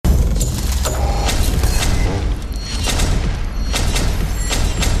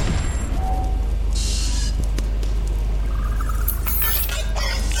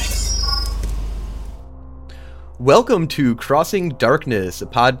Welcome to Crossing Darkness, a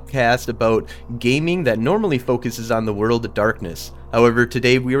podcast about gaming that normally focuses on the world of darkness. However,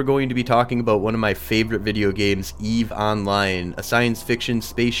 today we are going to be talking about one of my favorite video games, EVE Online, a science fiction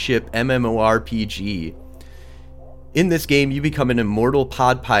spaceship MMORPG. In this game, you become an immortal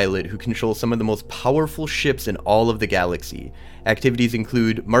pod pilot who controls some of the most powerful ships in all of the galaxy. Activities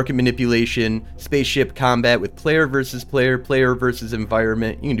include market manipulation, spaceship combat with player versus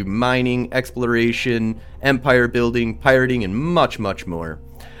environment. You can do mining, exploration, empire building, pirating, and much, much more.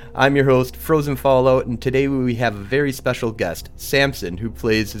 I'm your host, Frozen Fallout, and today we have a very special guest, Samson, who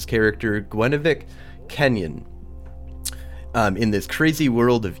plays his character Gwenevik Kenyon. In this crazy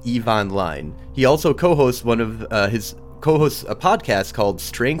world of EVE Online. He also co-hosts a podcast called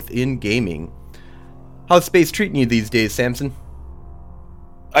Strength in Gaming. How's space treating you these days, Samson?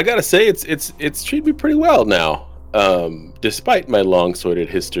 I gotta say, it's treating me pretty well now, despite my long sordid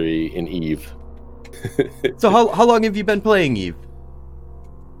history in EVE. So how long have you been playing EVE?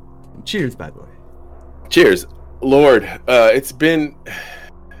 Cheers, by the way. Cheers, Lord. It's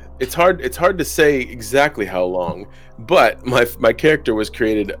hard to say exactly how long, but my character was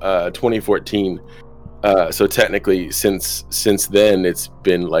created 2014. So technically since then it's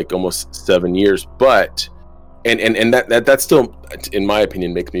been like almost 7 years, but and that still, in my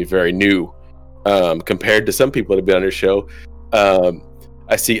opinion, makes me very new compared to some people that have been on your show.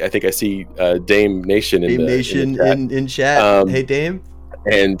 I think I see Dame Nation in chat. Hey Dame.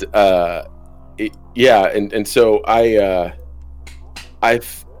 And so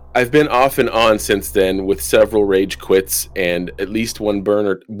I've been off and on since then with several rage quits and at least one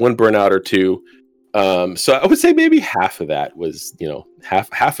burnout or two. So I would say maybe half of that was,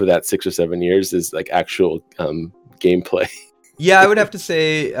 half of that 6 or 7 years is like actual gameplay. Yeah, I would have to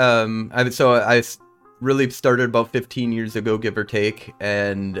say, I really started about 15 years ago, give or take,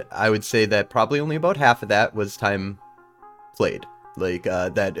 and I would say that probably only about half of that was time played. Like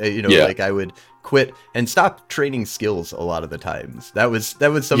like I would quit and stop training skills a lot of the times. That was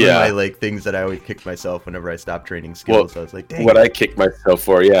some of my like things that I always kicked myself whenever I stopped training skills. I was like, dang. What I kick myself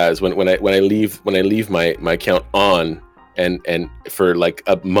for, is when I leave my account on and for like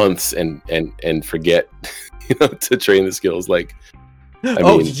months and forget to train the skills. Like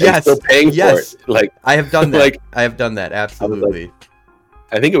I'm still paying for it. Like I have done that. I have done that, absolutely.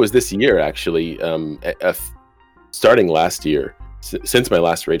 I think it was this year actually, starting last year. Since my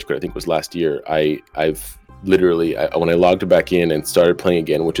last rage quit, I think it was last year, I've literally, when I logged back in and started playing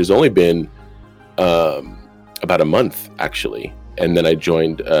again, which has only been about a month actually, and then I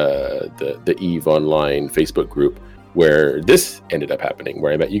joined the EVE Online Facebook group where this ended up happening,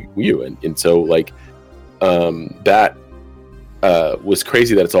 where I met you and so like that was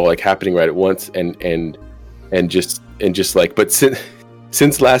crazy that it's all like happening right at once and just like, but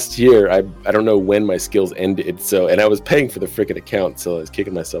since last year, I don't know when my skills ended. So, and I was paying for the freaking account, so I was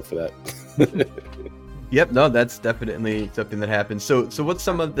kicking myself for that. Yep, no, that's definitely something that happens. So what's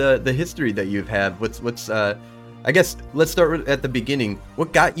some of the history that you've had? What's I guess let's start at the beginning.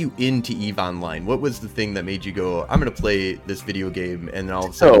 What got you into EVE Online? What was the thing that made you go, I'm gonna play this video game, and then all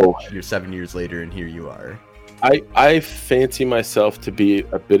of a sudden you're 7 years later and here you are? I fancy myself to be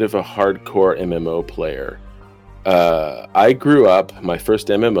a bit of a hardcore MMO player. I grew up, my first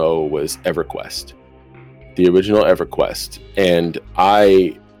MMO was EverQuest, the original EverQuest, and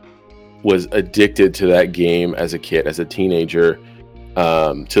I was addicted to that game as a kid, as a teenager,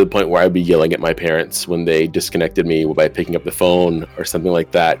 to the point where I'd be yelling at my parents when they disconnected me by picking up the phone or something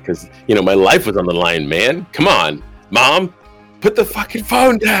like that, because my life was on the line, man. Come on, Mom, put the fucking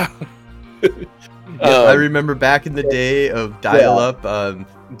phone down. I remember back in the day of dial-up.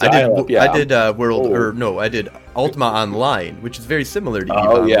 I did I did Ultima Online, which is very similar to EVE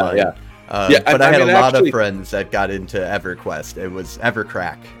Online. But I had a lot of friends that got into EverQuest. It was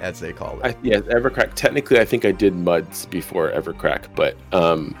Evercrack, as they call it. Evercrack. Technically, I think I did MUDs before Evercrack, but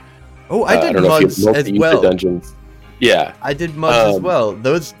I did MUDs as well. Dungeons. Yeah, I did MUDs as well.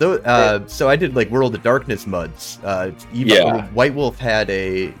 Those so I did like World of Darkness MUDs. White Wolf had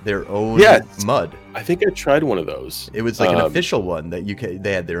their own MUD. I think I tried one of those. It was like an official one that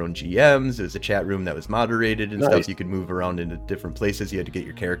they had their own GMs. It was a chat room that was moderated and stuff. You could move around into different places. You had to get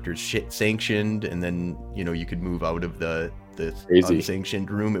your characters sanctioned, and then you could move out of the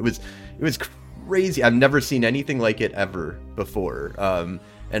unsanctioned room. It was crazy. I've never seen anything like it ever before,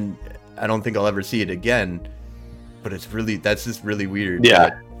 and I don't think I'll ever see it again. But that's just really weird.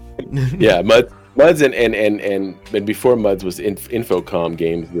 Yeah, yeah. MUDs and before MUDs was Infocom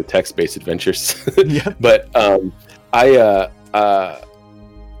games, the text-based adventures. Yeah. But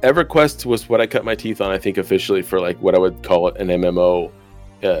EverQuest was what I cut my teeth on, I think, officially for like what I would call it an MMO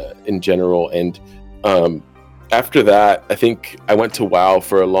in general. And after that, I think I went to WoW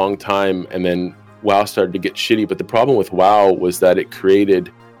for a long time, and then WoW started to get shitty. But the problem with WoW was that it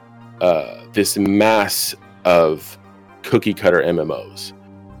created this mass of cookie cutter MMOs.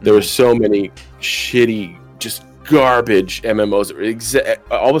 There were so many shitty, just garbage MMOs.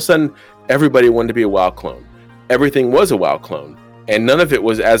 All of a sudden, everybody wanted to be a WoW clone. Everything was a WoW clone, and none of it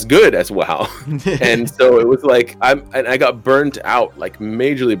was as good as WoW. And so it was like I got burnt out, like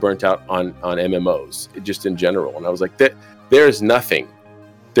majorly burnt out on MMOs, just in general. And I was like, there's nothing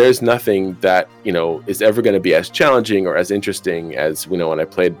that is ever going to be as challenging or as interesting as when I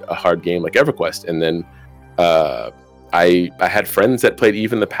played a hard game like EverQuest. And then I had friends that played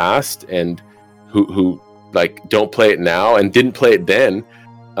EVE in the past and who like don't play it now and didn't play it then,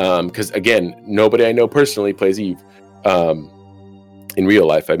 because again, nobody I know personally plays EVE in real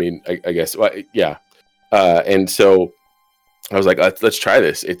life. I mean, I guess, well, yeah. And so I was like, let's try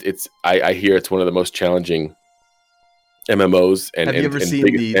this. I hear it's one of the most challenging MMOs. And have you ever seen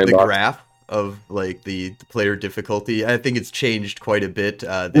the graph of like the player difficulty? I think it's changed quite a bit.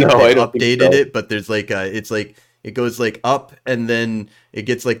 I they've don't updated think so. it, but there's like it's like it goes like up and then it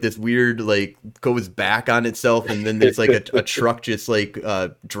gets like this weird like goes back on itself, and then there's like a truck just like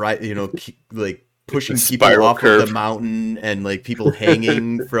like pushing people off of the mountain, and like people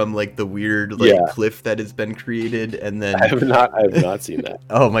hanging from like the weird cliff that has been created. And then I have not seen that.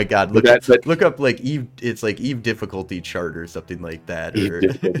 Oh my god, look up like EVE. It's like EVE difficulty chart or something like that. EVE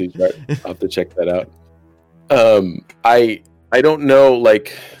difficulty chart. I'll have to check that out. I don't know,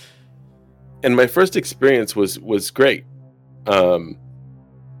 like, and my first experience was great,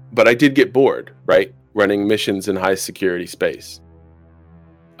 but I did get bored, right, running missions in high security space.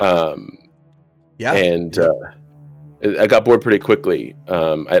 Yeah, and I got bored pretty quickly.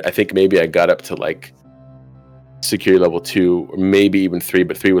 I think maybe I got up to like security level 2 or maybe even 3,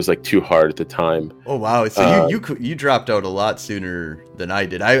 but 3 was like too hard at the time. Oh wow, so you dropped out a lot sooner than I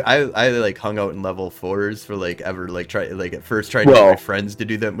did. I like hung out in level 4s for like ever, like try like at first trying to get my friends to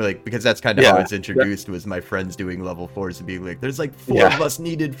do them, like because that's kind of how I was introduced, was my friends doing level 4s and being like, there's like 4 of us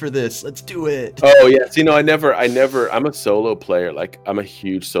needed for this, let's do it. Oh yes, I never I'm a solo player. Like, I'm a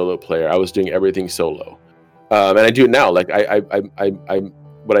huge solo player. I was doing everything solo, and I do it now. Like I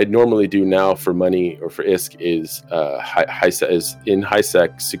what I normally do now for money or for ISK is in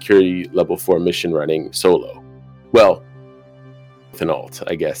HiSec security level 4 mission running solo. Well, with an alt,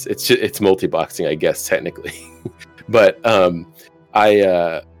 I guess it's multi-boxing, I guess technically. But what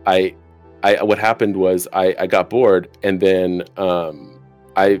happened was I got bored, and then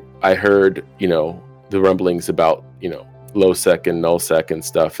I heard the rumblings about low sec and null sec and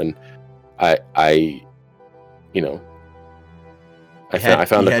stuff, and I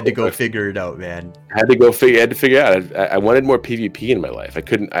had to go figure it out, man. I had to figure it out. I wanted more PvP in my life. I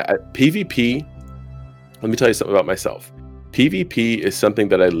couldn't. PvP. Let me tell you something about myself. PvP is something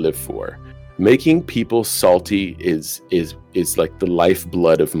that I live for. Making people salty is like the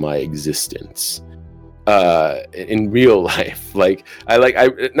lifeblood of my existence. In real life, like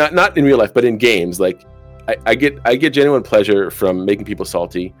not in real life, but in games, like I get genuine pleasure from making people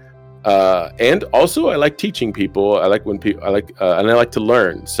salty. And also I like teaching people. I like when people, and I like to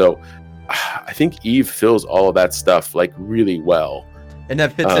learn. So I think EVE fills all of that stuff like really well. And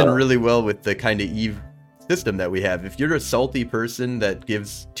that fits in really well with the kind of EVE system that we have. If you're a salty person that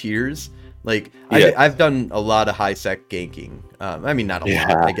gives tiers, like I've done a lot of high sec ganking. I mean, not a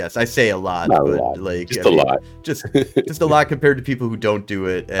lot, I guess. I say a lot, like just a lot. Just a lot compared to people who don't do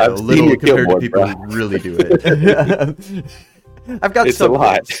it, and a little compared to people who really do it. I've got some,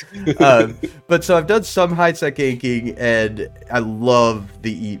 but so I've done some high sec ganking, and I love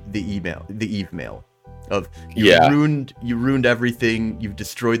the EVE mail of you ruined everything, you've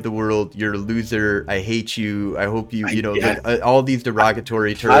destroyed the world, you're a loser, I hate you, I hope you like, all these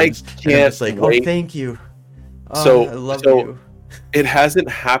derogatory terms. I can't and I'm just like, wait. Oh, thank you. Oh, So I love you. It hasn't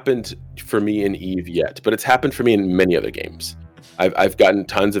happened for me in EVE yet, but it's happened for me in many other games. I've gotten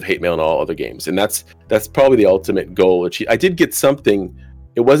tons of hate mail in all other games, and that's probably the ultimate goal. I did get something.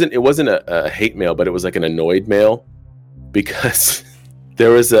 It wasn't a hate mail, but it was like an annoyed mail, because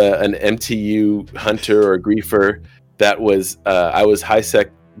there was an MTU hunter or griefer that was I was high sec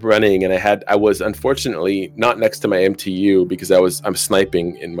running, and I was unfortunately not next to my MTU because I'm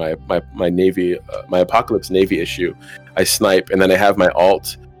sniping in my Navy my Apocalypse Navy issue. I snipe, and then I have my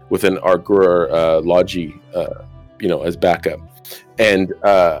alt with an Argurer Logi as backup. And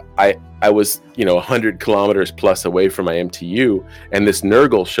I was 100 kilometers plus away from my MTU, and this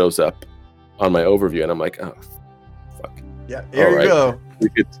Nurgle shows up on my overview, and I'm like, oh fuck. Yeah, here you right, go. we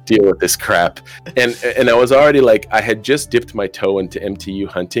could deal with this crap. And I was already like, I had just dipped my toe into MTU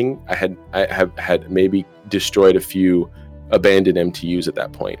hunting. I have had maybe destroyed a few abandoned MTUs at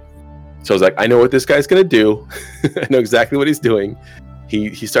that point. So I was like, I know what this guy's gonna do. I know exactly what he's doing.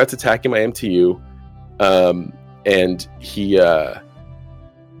 He starts attacking my MTU, and he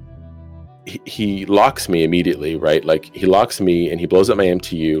locks me immediately, right? Like he locks me and he blows up my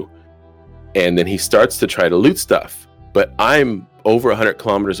MTU, and then he starts to try to loot stuff. But I'm over 100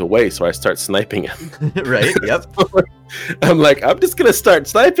 kilometers away, so I start sniping him. Right. Yep. I'm like, I'm just gonna start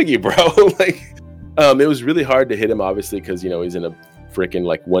sniping you, bro. Like, it was really hard to hit him, obviously, because he's in a freaking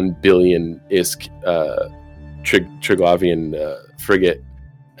like 1 billion ISK Triglavian frigate,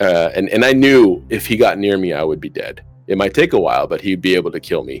 and I knew if he got near me, I would be dead. It might take a while, but he'd be able to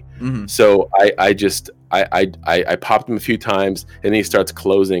kill me. Mm-hmm. So I popped him a few times, and then he starts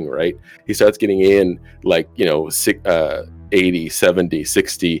closing. Right, he starts getting in like 80, 70,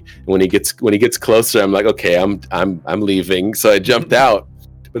 60. And when he gets closer, I'm like, okay, I'm leaving. So I jumped out,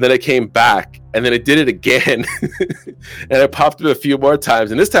 but then I came back, and then I did it again, and I popped him a few more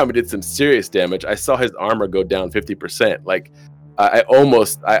times. And this time I did some serious damage. I saw his armor go down 50%. Like I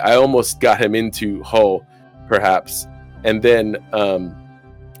almost got him into hull, perhaps. And then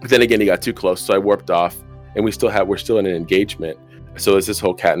again, he got too close, so I warped off, and we're still in an engagement. So there's this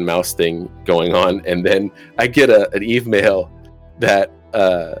whole cat and mouse thing going on, and then I get an email that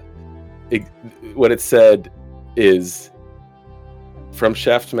what it said is from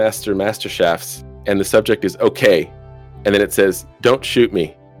Shaftmaster Master Shafts, and the subject is okay, and then it says, "Don't shoot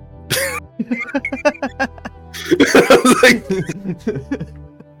me." I was like,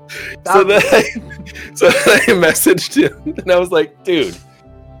 so then I messaged him, and I was like, dude,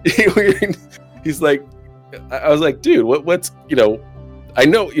 he's like, I was like, dude, what's I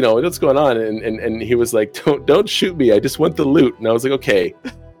know what's going on, and he was like, don't shoot me, I just want the loot. And I was like, okay,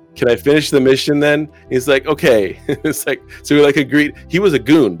 can I finish the mission then? He's like, okay. It's like, so we like agreed. He was a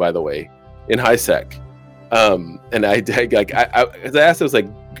goon, by the way, in HiSec. And I asked,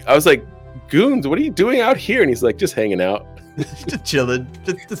 I was like, goons, what are you doing out here? And he's like, just hanging out. Just chilling,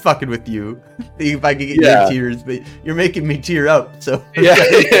 just fucking with you. If I could get your tears, but you're making me tear up. So yeah,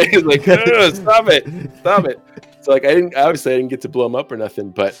 he's like, no, stop it. So like, I didn't get to blow him up or nothing,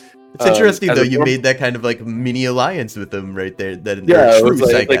 but it's interesting though. You made that kind of like mini alliance with them right there. That it was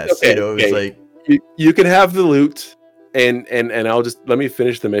like, I guess. Okay, it was like you can have the loot, and I'll just let me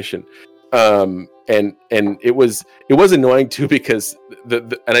finish the mission. And it was annoying too, because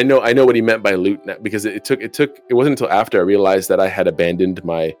and I know what he meant by loot now, because it wasn't until after I realized that I had abandoned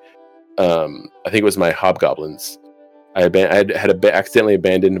my I think it was my hobgoblins. I had accidentally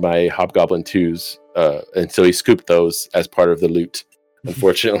abandoned my hobgoblin 2s, and so he scooped those as part of the loot.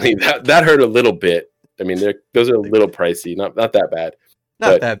 Unfortunately, that hurt a little bit. I mean, those are a little pricey, not that bad.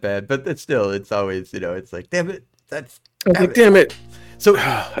 Not that bad, but it's always it's like, damn it, damn it. So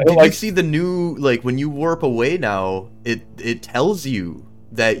did you see the new, like, when you warp away now, it tells you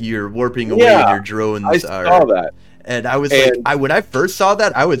that you're warping away and your drones I saw that. And I was like, when I first saw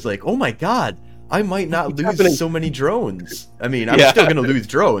that, I was like, oh my god, I might not lose so many drones. I mean, I'm still going to lose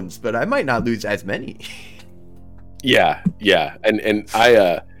drones, but I might not lose as many. Yeah. And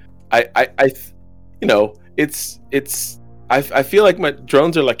I feel like my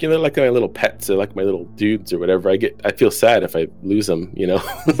drones are like, they're like my little pets, they're like my little dudes or whatever. I feel sad if I lose them,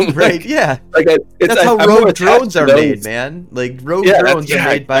 Right, yeah. That's how rogue drones are made, man. Like, rogue drones are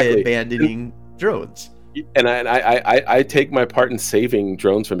made by abandoning drones. And I take my part in saving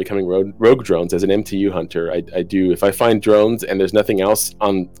drones from becoming rogue drones. As an MTU hunter, I do. If I find drones and there's nothing else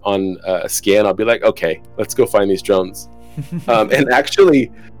on a scan, I'll be like, okay, let's go find these drones. And actually,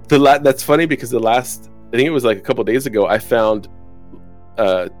 that's funny, because I think it was like a couple days ago, I found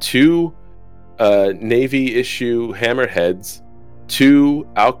 2 Navy issue Hammerheads, 2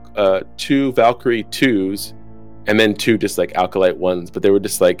 Valkyrie 2s, and then 2 just like Alkalite 1s, but they were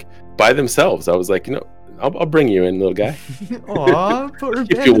just like by themselves. I was like, I'll bring you in, little guy. Aw, poor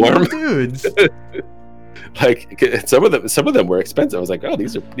keep you warm, dudes. Like, some of them were expensive. I was like, oh,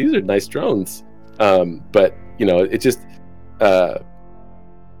 these are nice drones. But it just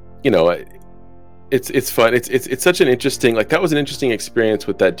it's fun. It's such an interesting, like, that was an interesting experience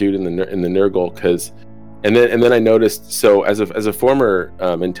with that dude in the Nurgle, because and then I noticed, so as a former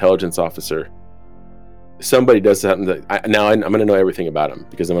intelligence officer, somebody does something that now I'm going to know everything about them,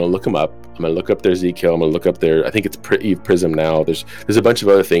 because I'm going to look them up. I'm going to look up their Zkill. I'm going to look up their, I think it's Eve Prism now. There's a bunch of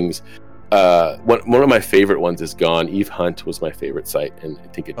other things. One of my favorite ones is gone. Eve Hunt was my favorite site, and I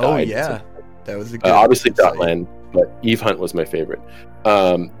think it died. Oh yeah, that was a good obviously site. Dotland. but Eve Hunt was my favorite.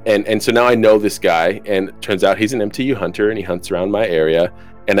 And so now I know this guy, and it turns out he's an MTU hunter, and he hunts around my area.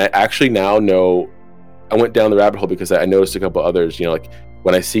 And I actually now know, I went down the rabbit hole because I noticed a couple others, like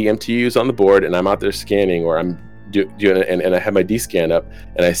when I see MTUs on the board and I'm out there scanning, or I'm doing it, and I have my D-scan up,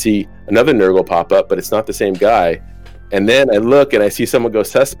 and I see another Nurgle pop up, but it's not the same guy. And then I look and I see someone go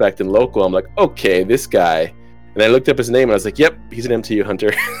suspect in local. I'm like, okay, this guy. And I looked up his name and I was like, yep, he's an MTU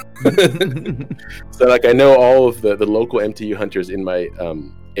hunter. So like I know all of the local MTU hunters in my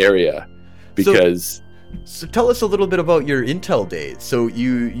area because. So tell us a little bit about your Intel days. So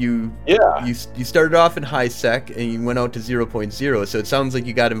you started off in high sec and you went out to 0.0. So it sounds like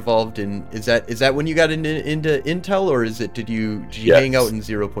you got involved in. Is that when you got into Intel, or did you hang out in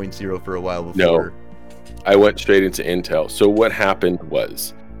 0.0 for a while before? No, I went straight into Intel. So what happened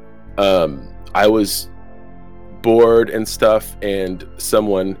was, I was bored and stuff, and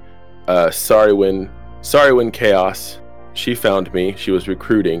someone, Sarwin Chaos, she found me. She was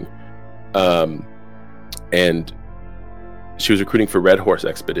recruiting, and she was recruiting for Red Horse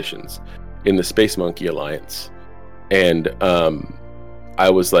expeditions in the Space Monkey Alliance. And I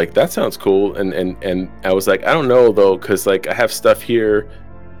was like, that sounds cool. And I was like, I don't know though, because like I have stuff here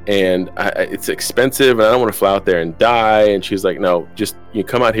and it's expensive and I don't want to fly out there and die. And she's like, no, just you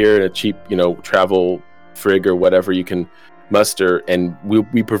come out here in a cheap, travel frig or whatever you can muster, and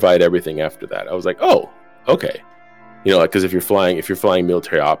we provide everything after that. I was like, oh, okay. Because if you're flying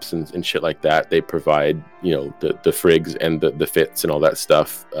military ops and shit like that, they provide, the frigs and the fits and all that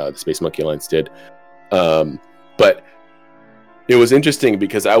stuff. The Space Monkey Alliance did. But it was interesting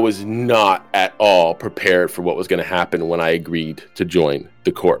because I was not at all prepared for what was going to happen when I agreed to join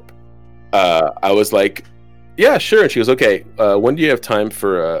the Corp. I was like, yeah, sure. And she goes, okay, when do you have time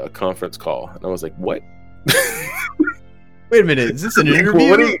for a conference call? And I was like, what? Wait a minute. Is this an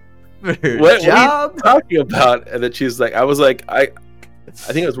interview? What are you talking about? And then she's like, I was like, I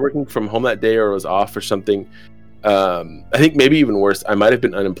think I was working from home that day, or I was off or something. I think maybe even worse, I might have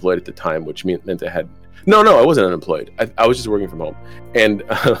been unemployed at the time, which meant I had no, I wasn't unemployed. I was just working from home, and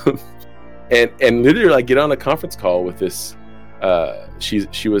literally I get on a conference call with this.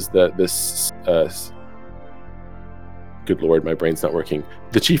 She was this. Good Lord, my brain's not working.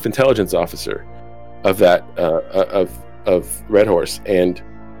 The chief intelligence officer of that of Red Horse, and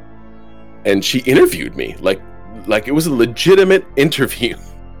she interviewed me like it was a legitimate interview.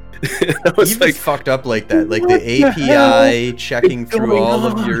 I was like, fucked up like that, like the API checking through all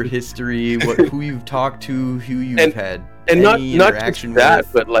of your history, who you've talked to, who you've had and any not interaction just that,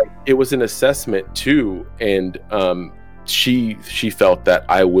 with. but like it was an assessment too, and she felt that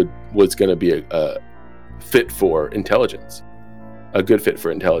I was going to be a fit for intelligence. A good fit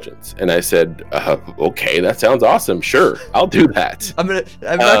for intelligence. And I said, okay, that sounds awesome. Sure, I'll do that. I'm not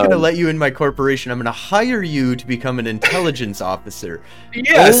gonna let you in my corporation. I'm gonna hire you to become an intelligence officer.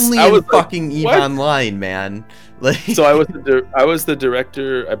 Yes, only in fucking EVE Online, man. Like, so I was the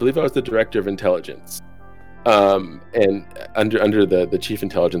director. I believe I was the director of intelligence, and under the chief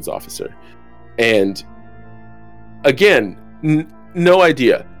intelligence officer. And again, no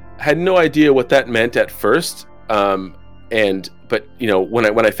idea. I had no idea what that meant at first. But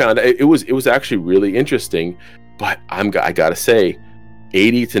when I found it was actually really interesting. But I gotta say,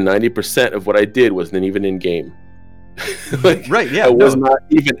 80 to 90% of what I did wasn't even in game. Like, right? Yeah, I was not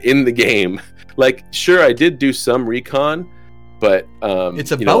even in the game. Like, sure, I did do some recon, but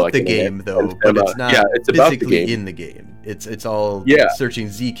it's about the game though. But it's not. Yeah, it's about the game. In the game. It's all searching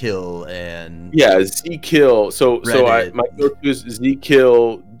Zkill and Zkill. So my go-to is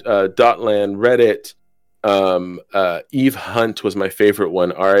Zkill, Dotlan, Reddit. Eve Hunt was my favorite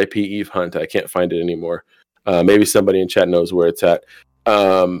one. RIP Eve Hunt. I can't find it anymore. Maybe somebody in chat knows where it's at.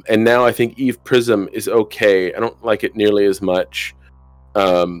 And now I think Eve Prism is okay. I don't like it nearly as much.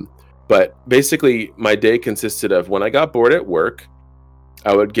 But basically my day consisted of, when I got bored at work,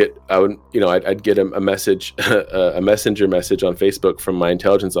 I'd get a message, a messenger message on Facebook from my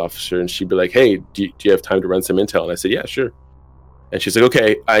intelligence officer, and she'd be like, hey, do you have time to run some intel? And I said, yeah, sure. And she's like,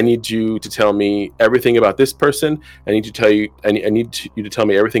 okay, I need you to tell me everything about this person. I need you to tell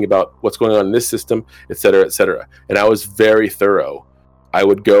me everything about what's going on in this system, et cetera, et cetera. And I was very thorough. I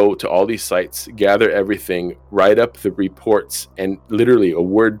would go to all these sites, gather everything, write up the reports, and literally a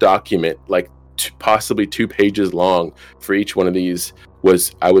Word document, like possibly 2 pages long for each one of these,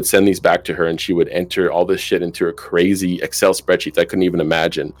 I would send these back to her, and she would enter all this shit into a crazy Excel spreadsheet I couldn't even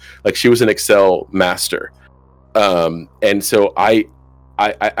imagine. Like, she was an Excel master. And so I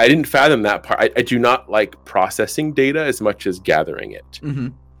didn't fathom that part. I do not like processing data as much as gathering it,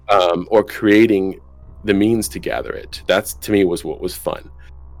 or creating the means to gather it. That's, to me, was what was fun.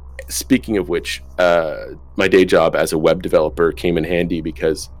 speaking of which, my day job as a web developer came in handy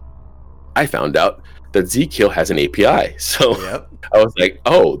because I found out that Zkill has an API. So Yep. I was like,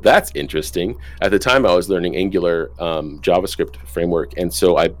 oh, that's interesting. At the time, I was learning Angular JavaScript framework, and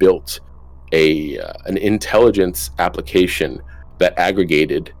so I built an intelligence application that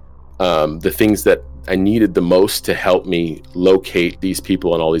aggregated the things that I needed the most to help me locate these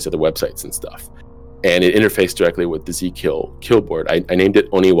people on all these other websites and stuff. And it interfaced directly with the Zkill kill board. I named it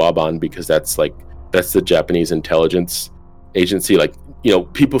Oniwaban because that's the Japanese intelligence agency. Like, you know,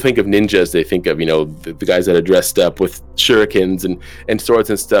 people think of ninjas, they think of, you know, the guys that are dressed up with shurikens and swords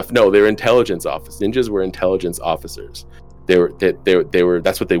and stuff. No, they're intelligence officers. Ninjas were intelligence officers. They were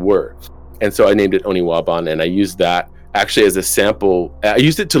that's what they were. And so I named it Oniwaban, and I used that actually as a sample. I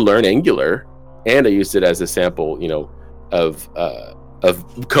used it to learn Angular, and I used it as a sample, you know, of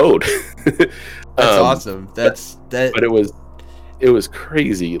code. That's awesome. But it was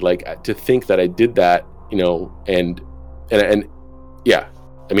crazy, like, to think that I did that, you know, and yeah,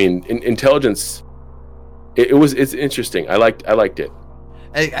 I mean, intelligence. It's interesting. I liked it.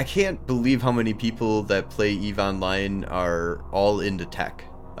 I can't believe how many people that play EVE Online are all into tech.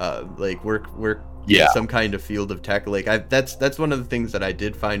 Like work in some kind of field of tech. Like that's one of the things that I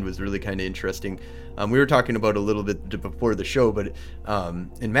did find was really kind of interesting. We were talking about a little bit before the show, but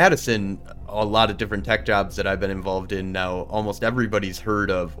in Madison, a lot of different tech jobs that I've been involved in now, almost everybody's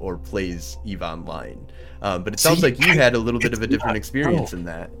heard of or plays EVE Online. But it sounds like you had a little bit of a different experience in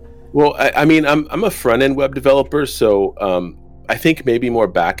that. Well, I mean, I'm a front-end web developer, so I think maybe more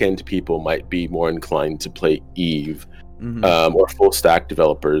back-end people might be more inclined to play EVE, or full-stack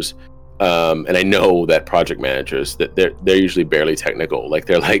developers. And I know that project managers, that they're usually barely technical. Like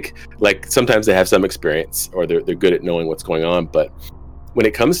they're like sometimes they have some experience or they're good at knowing what's going on. But when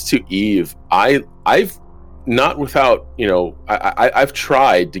it comes to EVE, I've not without, you know, I've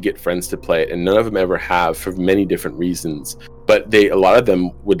tried to get friends to play it, and none of them ever have, for many different reasons. But a lot of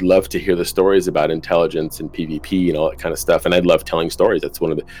them would love to hear the stories about intelligence and PvP and all that kind of stuff. And I love telling stories. That's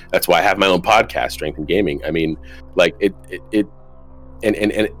that's why I have my own podcast, Strength in Gaming. I mean, like it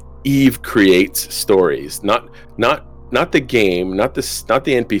and EVE creates stories, not the game, not the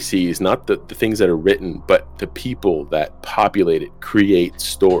NPCs, not the things that are written, but the people that populate it create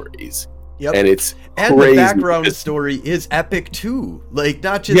stories. Yep. And it's and crazy. The background story is epic too. Like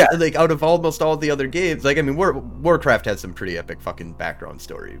not just like out of almost all the other games. Like I mean, Warcraft has some pretty epic fucking background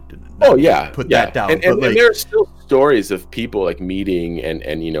story. Put that down. And there are still stories of people like meeting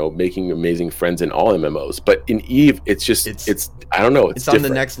and you know making amazing friends in all MMOs. But in EVE, it's I don't know. It's on the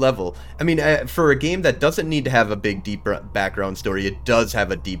next level. I mean, for a game that doesn't need to have a big deep background story, it does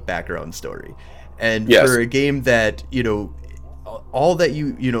have a deep background story. And for a game that, you know, all that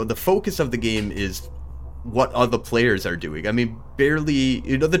you know, the focus of the game is what other players are doing. I mean, barely,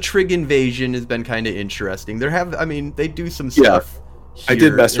 you know, the Trig invasion has been kind of interesting. They do some stuff. I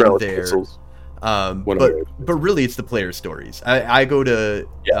did mess around with pixels. But really, it's the player stories. I go to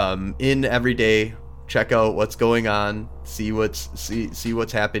in every day, check out what's going on, see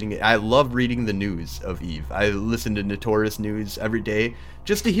what's happening. I love reading the news of EVE. I listen to Notorious News every day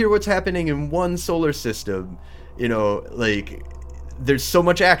just to hear what's happening in one solar system. You know, like there's so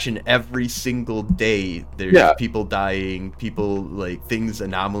much action every single day. There's people dying, people like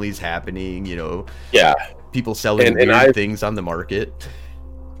anomalies happening, you know. Yeah. People selling weird things on the market.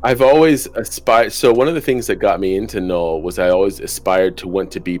 I've always aspired. So one of the things that got me into Null was I always aspired to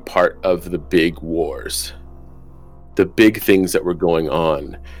want to be part of the big wars, the big things that were going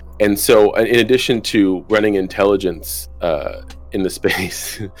on. And so in addition to running intelligence in the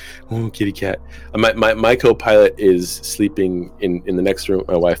space, oh, kitty cat, my co-pilot is sleeping in the next room with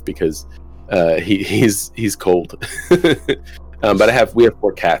my wife because he's cold. But we have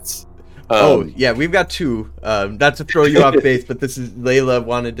 4 cats. We've got 2. Not to throw you off base, but this is Layla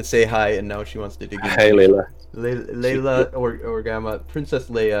wanted to say hi, and now she wants to dig in. Hey, Layla. Layla Orgama, Princess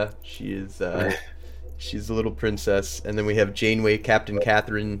Leia. She is she's a little princess, and then we have Janeway, Captain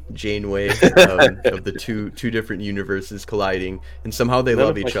Catherine Janeway, of the two different universes colliding, and somehow they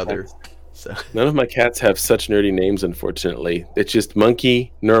love each other. So none of my cats have such nerdy names, unfortunately. It's just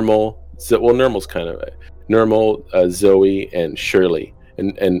Monkey, Nermal. Well, Nermal's kind of Nermal, Zoe, and Shirley.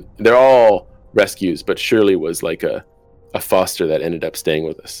 And they're all rescues, but Shirley was like a foster that ended up staying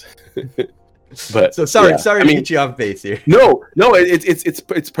with us. But so sorry to get you off base here. No,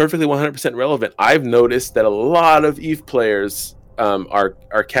 it's perfectly 100% relevant. I've noticed that a lot of EVE players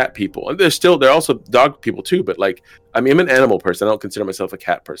are cat people, and they're also dog people too. But like, I mean, I'm an animal person. I don't consider myself a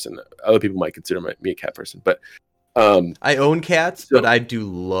cat person. Other people might consider me a cat person, but I own cats, So- but I do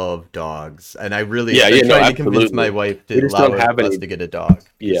love dogs, and I really Yeah, I'm yeah, no, trying to convince absolutely. my wife We to just allow don't have us any. to get a dog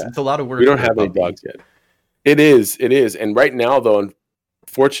because Yeah, it's a lot of work we don't for a have any puppy. dogs yet. It is. And right now, though,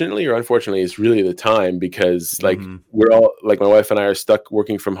 fortunately or unfortunately, is really the time because like Mhm. we're all like my wife and I are stuck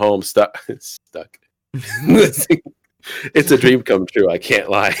working from home, stuck. It's a dream come true. I can't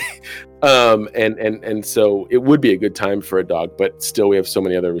lie. And so it would be a good time for a dog, but still we have so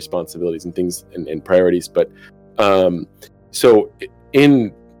many other responsibilities and things and priorities. But so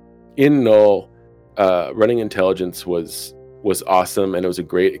in Null, running intelligence was awesome and it was a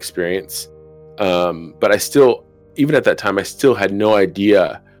great experience. But I still, even at that time, I still had no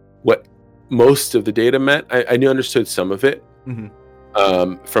idea what most of the data meant. I knew understood some of it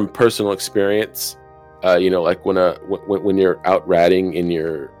from personal experience. Like when you're out ratting in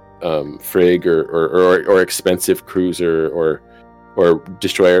your frig or expensive cruiser or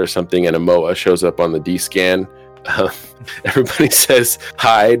destroyer or something, and a MOA shows up on the D scan, everybody says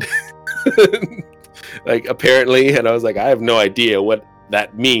hide. Like apparently, and I was like, I have no idea what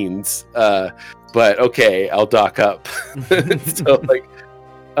that means. But okay, I'll dock up. So like,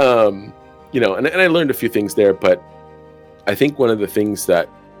 and I learned a few things there, but I think one of the things that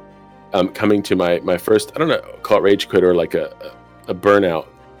coming to my first, I don't know, call it rage quit or like a burnout,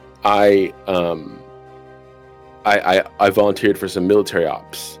 I volunteered for some military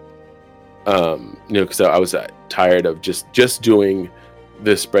ops, because I was tired of just doing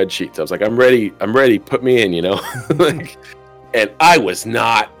the spreadsheets. I was like, I'm ready, put me in, like, and I was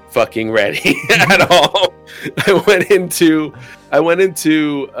not fucking ready at all. I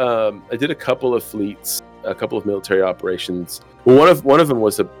did a couple of fleets, a couple of military operations. Well, one of them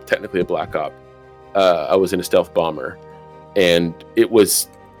was technically a black op. I was in a stealth bomber, and it was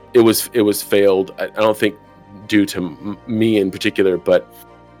failed. I don't think due to me in particular, but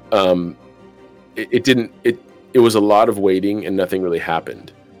it was a lot of waiting and nothing really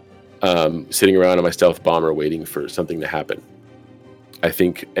happened. Sitting around in my stealth bomber waiting for something to happen, I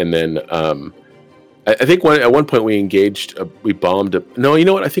think. And then I think at one point we engaged, we bombed no, you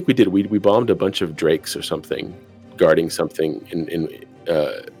know what? I think we did. We bombed a bunch of Drakes or something, guarding something in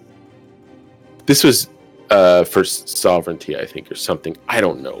this was for sovereignty, I think, or something. I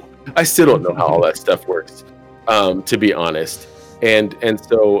don't know. I still don't know how all that stuff works, to be honest. And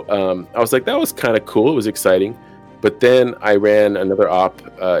so I was like, that was kind of cool. It was exciting. But then I ran another op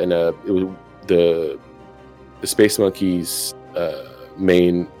it was the Space Monkeys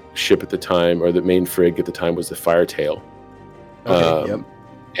main ship at the time, or the main frig at the time, was the Firetail. Okay, yep.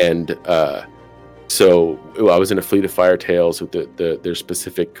 And so I was in a fleet of Firetails with their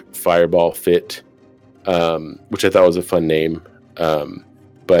specific Fireball fit, which I thought was a fun name.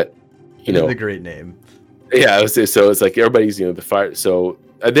 But It's a great name. Yeah, so it's like everybody's the fire. So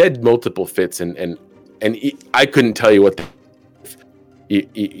they had multiple fits, and I couldn't tell you what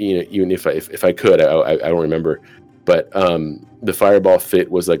even if I could, I don't remember. But the Fireball fit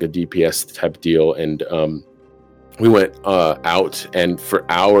was like a DPS type deal, and we went out, and for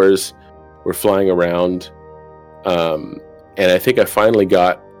hours we're flying around, and I think we finally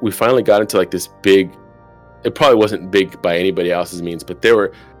got into like this big. It probably wasn't big by anybody else's means, but there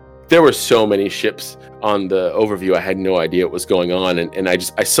were so many ships on the overview. I had no idea what was going on, and I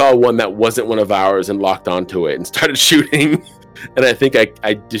saw one that wasn't one of ours and locked onto it and started shooting. And I think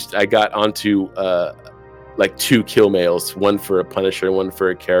I got onto like 2 kill mails, one for a Punisher and one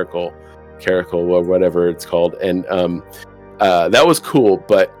for a Caracal or whatever it's called, and that was cool.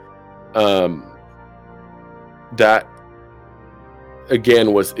 But that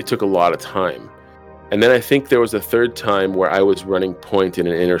again it took a lot of time. And then I think there was a third time where I was running point in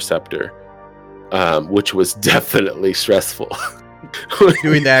an interceptor, which was definitely stressful.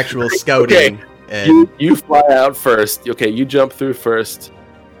 Doing the actual scouting. Okay, and you fly out first. Okay, you jump through first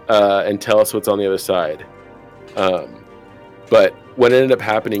and tell us what's on the other side. But what ended up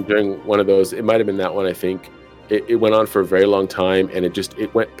happening during one of those, it might have been that one, I think, it went on for a very long time, and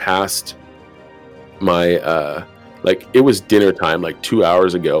it went past my, like, it was dinner time, like 2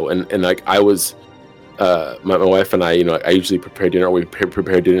 hours ago, and like I was... my wife and I, I usually prepare dinner. We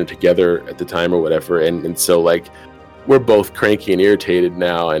prepare dinner together at the time or whatever, and so like we're both cranky and irritated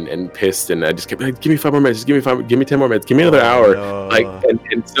now and pissed, and I just kept like, give me 5 more minutes, give me 10 more minutes, give me another hour, like,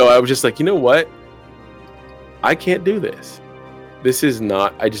 and so I was just like, you know what, I can't do this. This is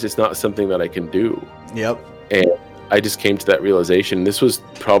not. It's not something that I can do. Yep. And I just came to that realization. This was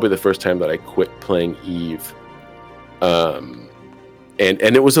probably the first time that I quit playing Eve.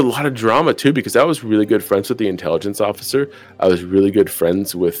 And it was a lot of drama too, because I was really good friends with the intelligence officer. I was really good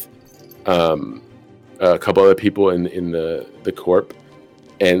friends with a couple other people in the corp,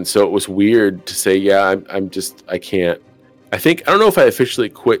 And so it was weird to say, yeah, I can't. I don't know if I officially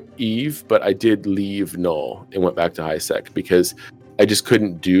quit Eve, but I did leave Null and went back to HiSec because I just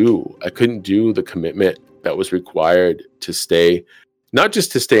couldn't do the commitment that was required to stay, not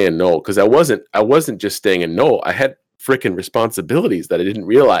just to stay in Null, because I wasn't just staying in Null. I had freaking responsibilities that I didn't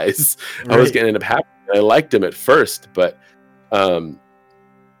realize I was going to end up having. I liked them at first, but it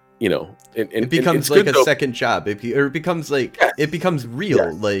becomes like a second job. It becomes like it becomes real.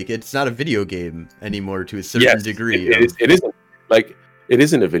 Yes. Like it's not a video game anymore to a certain degree. It isn't like it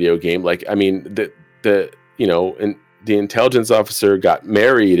isn't a video game. Like I mean, the intelligence officer got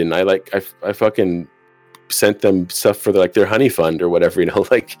married, and I fucking sent them stuff for their honey fund or whatever.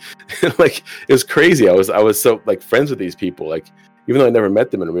 Like it was crazy. I was so like friends with these people. Like even though I never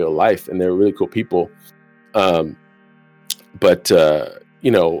met them in real life, and they're really cool people. And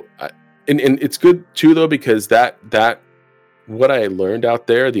it's good too though, because that what I learned out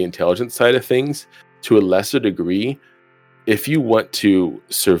there, the intelligence side of things, to a lesser degree, if you want to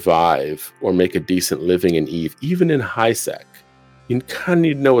survive or make a decent living in Eve, even in HiSec, you kind of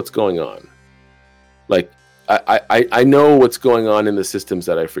need to know what's going on. Like I know what's going on in the systems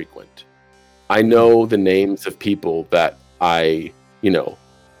that I frequent. I know the names of people that I,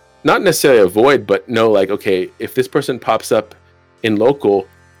 not necessarily avoid, but know like, okay, if this person pops up in local,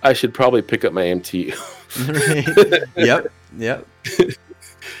 I should probably pick up my MTU. Yep.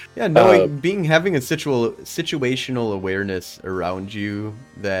 Yeah, knowing having a situational awareness around you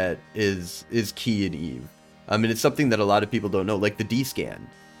that is key in Eve. I mean, it's something that a lot of people don't know, like the D-scan.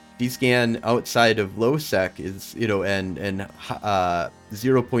 D-scan outside of low sec is, and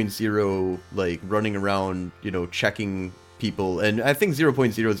 0.0 like running around, checking people, and I think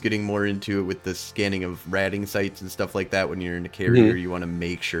 0.0 is getting more into it with the scanning of ratting sites and stuff like that. When you're in a carrier, you want to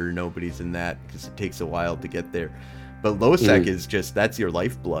make sure nobody's in that because it takes a while to get there. But low sec is just, that's your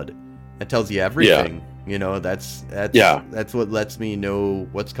lifeblood. That tells you everything. That's what lets me know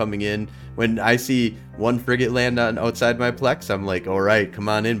what's coming in. When I see one frigate land on outside my Plex, I'm like, all right, come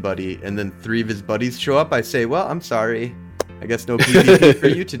on in, buddy. And then 3 of his buddies show up. I say, well, I'm sorry, I guess no PvP for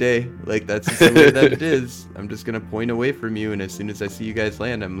you today. Like, that's just the way that it is. I'm just gonna point away from you, and as soon as I see you guys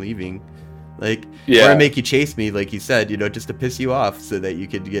land, I'm leaving. Like, or I make you chase me, like you said, just to piss you off, so that you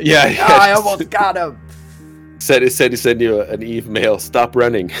could get. I almost got him. Said to send you an Eve mail. Stop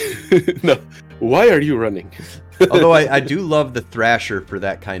running. No, why are you running? Although I do love the Thrasher for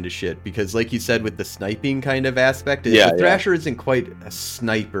that kind of shit, because like you said, with the sniping kind of aspect, the Thrasher isn't quite a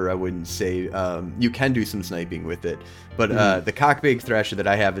sniper, I wouldn't say. You can do some sniping with it, but the Cockbig Thrasher that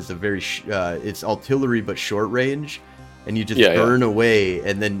I have is a very it's artillery but short range, and you just burn away,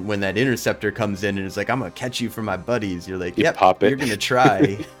 and then when that interceptor comes in and it's like, I'm gonna catch you for my buddies, you're like, yep, you're gonna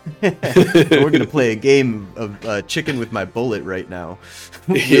try. We're gonna play a game of chicken with my bullet right now.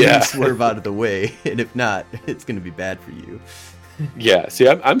 Swerve out of the way, and if not, it's gonna be bad for you. See,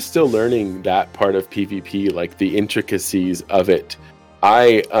 I'm still learning that part of PvP, like the intricacies of it.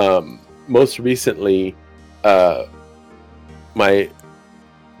 I most recently my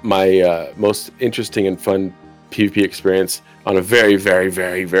most interesting and fun PvP experience on a very, very,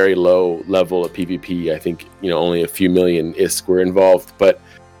 very, very low level of PvP. I think only a few million ISK were involved, but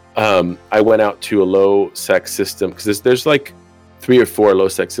I went out to a low sec system because there's like 3 or 4 low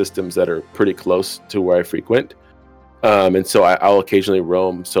sec systems that are pretty close to where I frequent, and so I'll occasionally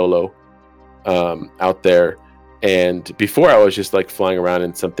roam solo out there. And before, I was just like flying around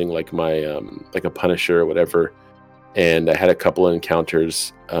in something like my like a Punisher or whatever, and I had a couple of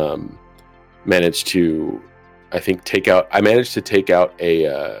encounters. Managed to take out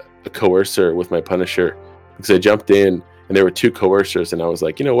a coercer with my Punisher, because I jumped in and there were 2 coercers, and I was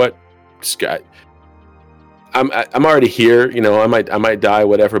like, you know what, I'm already here, I might die,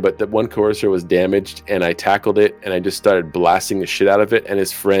 whatever, but the one coercer was damaged, and I tackled it, and I just started blasting the shit out of it, and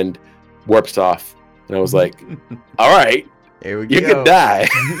his friend warps off, and I was like, all right, you could die.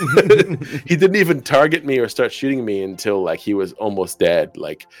 He didn't even target me or start shooting me until like he was almost dead,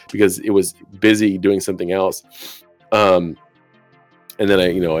 like because it was busy doing something else. And then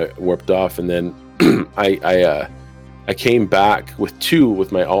I warped off, and then I came back with 2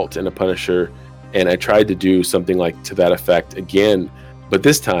 with my alt and a Punisher, and I tried to do something like to that effect again, but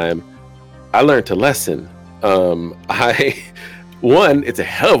this time I learned a lesson. One, it's a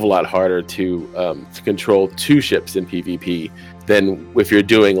hell of a lot harder to control 2 ships in PvP than if you're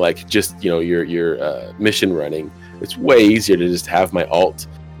doing like just your mission running. It's way easier to just have my alt,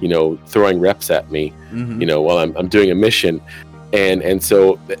 throwing reps at me, while I'm doing a mission, and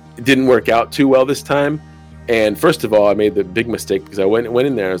so it didn't work out too well this time. And first of all, I made the big mistake because I went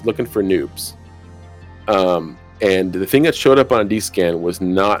in there. I was looking for noobs, and the thing that showed up on D-Scan was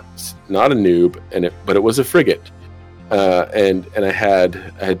not a noob, but it was a frigate, and I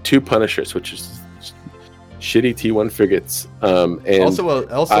had 2 Punishers, which is shitty T1 frigates, and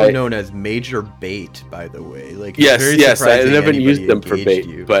also known as Major Bait, by the way. Like, yes, I haven't used them for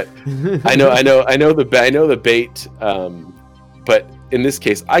bait, but I know the bait, but in this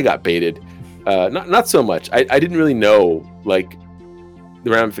case, I got baited. Not so much. I didn't really know like the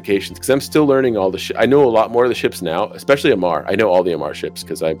ramifications because I'm still learning all the I know a lot more of the ships now, especially Amarr. I know all the Amarr ships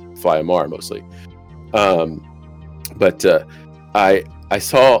because I fly Amarr mostly. But I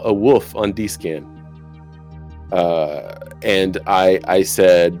saw a wolf on D-Scan, and I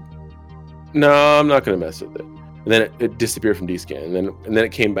said, no, I'm not going to mess with it. And then it disappeared from D-Scan, and then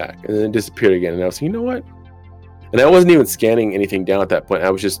it came back, and then it disappeared again. And I was like, you know what? And I wasn't even scanning anything down at that point.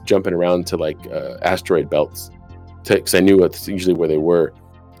 I was just jumping around to like asteroid belts, because I knew that's usually where they were.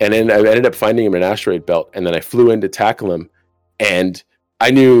 And then I ended up finding him in an asteroid belt, and then I flew in to tackle him, and I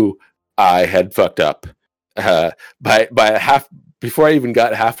knew I had fucked up. Before I even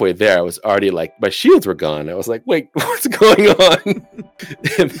got halfway there, I was already like, my shields were gone. I was like, wait, what's going on?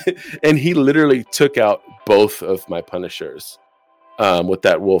 and he literally took out both of my Punishers with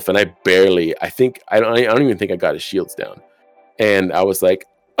that wolf, and I don't even think I got his shields down. And I was like,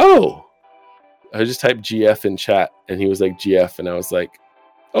 oh. I just typed GF in chat, and he was like GF, and I was like,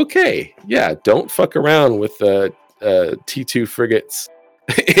 okay, yeah, don't fuck around with T2 frigates,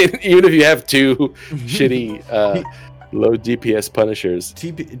 even if you have 2 shitty low DPS Punishers.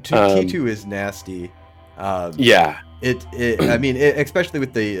 T2 is nasty. Yeah, I mean, especially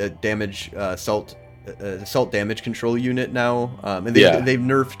with the damage assault damage control unit now, and they've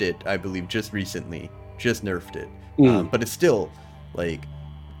nerfed it, I believe, just recently. Just nerfed it, but it's still like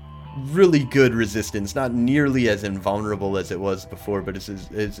really good resistance, not nearly as invulnerable as it was before, but it's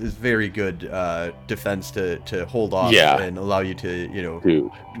very good defense to hold off and allow you to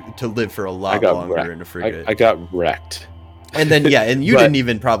to live for a lot longer in a frigate. I got wrecked. And then and you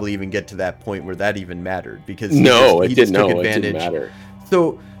didn't probably even get to that point where that even mattered, because he just took advantage. It didn't matter.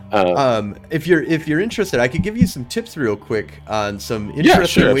 So if you're interested, I could give you some tips real quick on some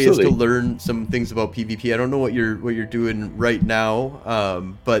interesting ways to learn some things about PvP. I don't know what you're doing right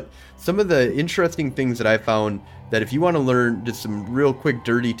now, but some of the interesting things that I found that if you want to learn, just some real quick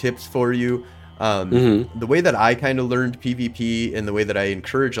dirty tips for you. The way that I kind of learned PvP, and the way that I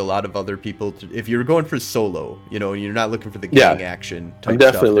encourage a lot of other people to, if you're going for solo, you're not looking for the gang action type I'm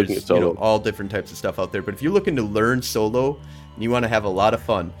definitely stuff. looking at solo. All different types of stuff out there. But if you're looking to learn solo and you want to have a lot of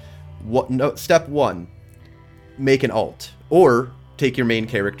fun, step 1, make an alt, or take your main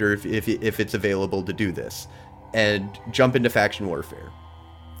character if it's available to do this, and jump into faction warfare.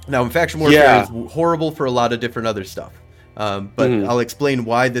 Now, faction warfare is horrible for a lot of different other stuff. But I'll explain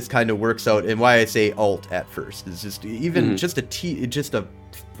why this kind of works out, and why I say alt at first. It's just just a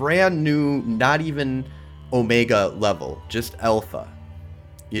brand new, not even Omega level, just Alpha.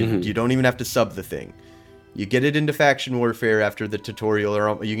 You don't even have to sub the thing. You get it into faction warfare after the tutorial, or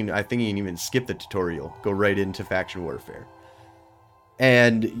I think you can even skip the tutorial, go right into faction warfare.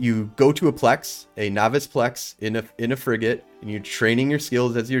 And you go to a novice plex in a frigate, and you're training your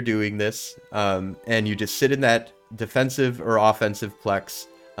skills as you're doing this, and you just sit in that defensive or offensive plex.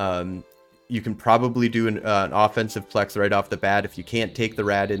 You can probably do an offensive plex right off the bat if you can't take the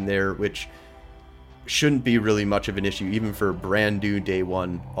rad in there, which shouldn't be really much of an issue, even for a brand new day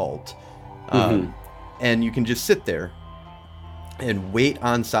 1 alt. And you can just sit there and wait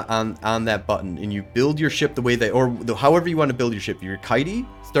on that button, and you build your ship the way however you want to build your ship. If you're kitey,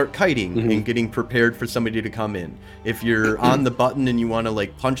 start kiting and getting prepared for somebody to come in. If you're on the button and you want to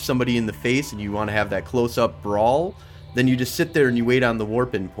like punch somebody in the face and you want to have that close-up brawl, then you just sit there and you wait on the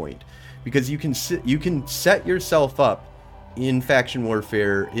warp-in point, because you can set yourself up in faction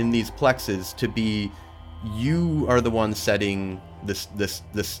warfare in these plexes to be, you are the one setting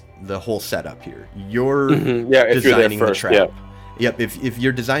the whole setup here. You're designing the trap. Yep, if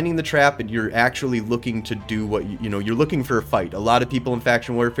you're designing the trap and you're actually looking to do what you're looking for a fight. A lot of people in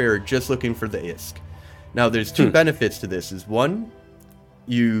faction warfare are just looking for the ISK. Now, there's 2 benefits to this. Is one,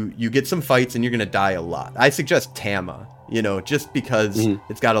 you get some fights and you're gonna die a lot. I suggest Tama, just because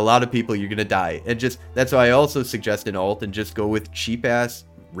it's got a lot of people, you're gonna die. And that's why I also suggest an alt and just go with cheap ass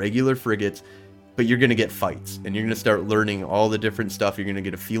regular frigates. But you're going to get fights, and you're going to start learning all the different stuff. You're going to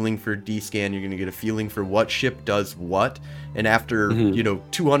get a feeling for D-Scan. You're going to get a feeling for what ship does what. And after,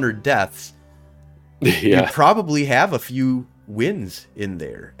 200 deaths, you probably have a few wins in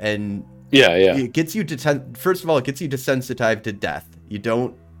there. And it gets you first of all, it gets you desensitized to death.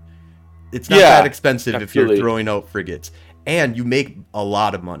 It's not that expensive if you're throwing out frigates. and you make a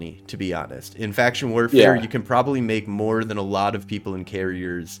lot of money, to be honest. In faction warfare, Yeah. you can probably make more than a lot of people in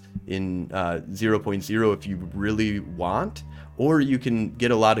carriers in 0.0 if you really want, or you can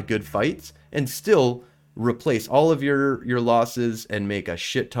get a lot of good fights and still replace all of your losses and make a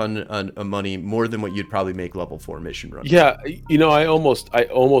shit ton of money, more than what you'd probably make level 4 mission run. Yeah, I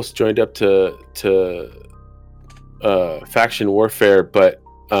almost joined up to faction warfare, but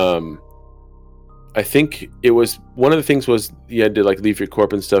I think it was one of the things was you had to like leave your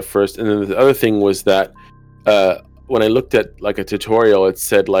corp and stuff first, and then the other thing was that when I looked at like a tutorial, it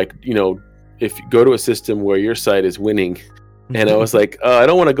said like, if you go to a system where your side is winning, and I was like, I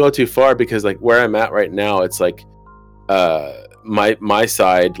don't want to go too far, because like where I'm at right now, it's like my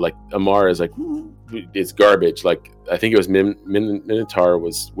side, like Amar, is like, it's garbage. Like I think it was Minotaur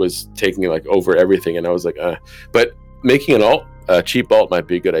was taking like over everything, and I was like, but making an alt, a cheap alt might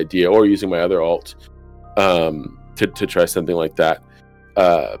be a good idea, or using my other alt to try something like that.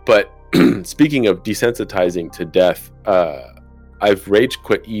 But speaking of desensitizing to death, I've rage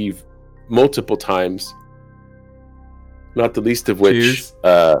quit Eve multiple times, not the least of which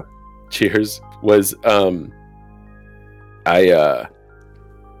cheers was I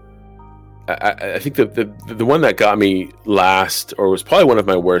think the one that got me last, or was probably one of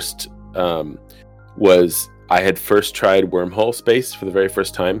my worst, was I had first tried Wormhole Space for the very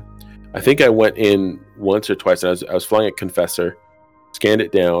first time. I think I went in once or twice, and I was flying a Confessor, scanned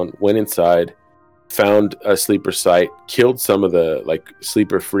it down, went inside, found a sleeper site, killed some of the like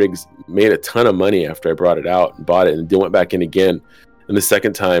sleeper frigs, made a ton of money after I brought it out and bought it, and then went back in again. And the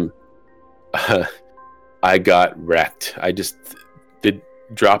second time, I got wrecked.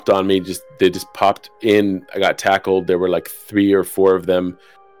 Dropped on me. They just popped in. I got tackled. There were like 3 or 4 of them,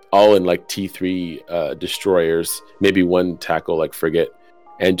 all in like T3 destroyers, maybe one tackle like frigate,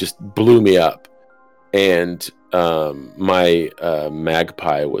 and just blew me up. And my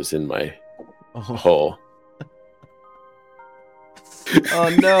magpie was in my hull. Oh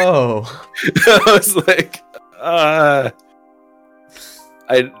no. I was like,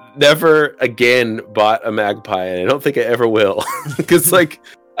 I never again bought a magpie, and I don't think I ever will, because like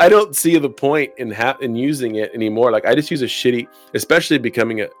I don't see the point in using it anymore. Like I just use a shitty, especially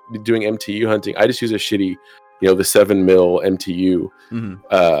doing MTU hunting. I just use a shitty, the 7mm MTU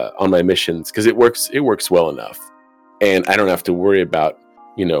on my missions, because it works well enough, and I don't have to worry about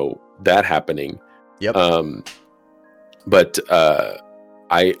that happening. Yep. But I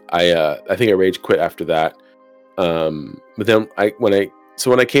think I rage quit after that. But then when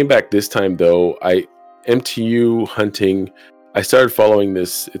I came back this time, though, MTU hunting, I started following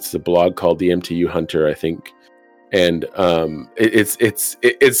this. It's a blog called the MTU Hunter, I think, and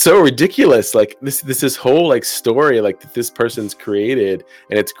it's so ridiculous. Like this whole like story like that this person's created,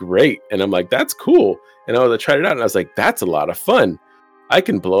 and it's great. And I'm like, that's cool. And I tried it out, and I was like, that's a lot of fun. I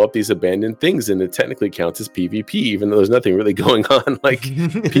can blow up these abandoned things, and it technically counts as PvP, even though there's nothing really going on like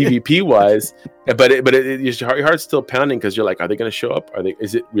PvP wise. But your heart's still pounding, because you're like, are they going to show up?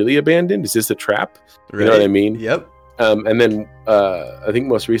 Is it really abandoned? Is this a trap? Right. You know what I mean? Yep. And then I think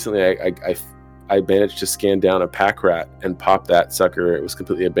most recently I managed to scan down a pack rat and pop that sucker. It was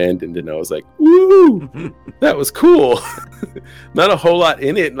completely abandoned, and I was like, woo, that was cool. Not a whole lot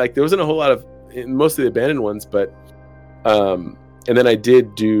in it. Like there wasn't a whole lot in most of the abandoned ones, but and then I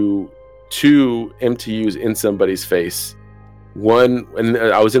did do 2 MTUs in somebody's face. One, and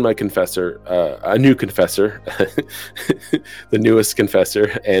I was in my Confessor, a new Confessor, the newest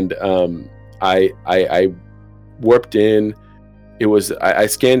Confessor, and I warped in. It was I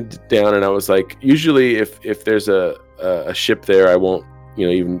scanned down, and I was like, usually if there's a ship there, I won't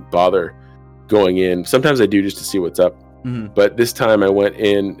even bother going in. Sometimes I do, just to see what's up. But this time I went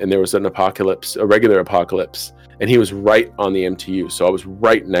in, and there was a regular apocalypse, and he was right on the MTU, so I was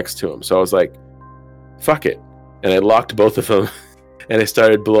right next to him. So I was like, fuck it. And I locked both of them, and I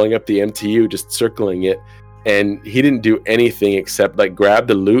started blowing up the MTU, just circling it. And he didn't do anything except like grab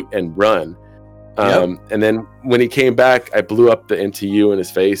the loot and run. Yep. And then when he came back, I blew up the MTU in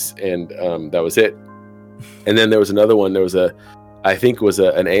his face, and that was it. And then there was another one. There was I think it was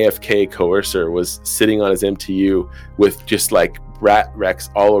an AFK coercer was sitting on his MTU with just like rat wrecks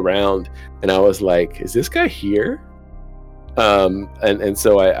all around. And I was like, is this guy here? And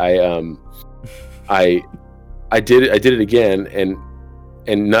so I did it again,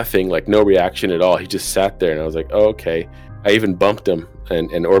 and nothing, like no reaction at all. He just sat there, and I was like, oh, okay. I even bumped him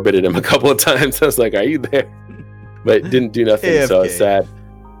and orbited him a couple of times. I was like, are you there? But it didn't do nothing. AFK. So I was sad.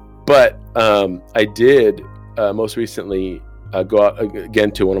 But I did most recently go out again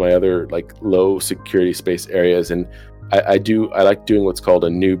to one of my other like low security space areas, and I like doing what's called a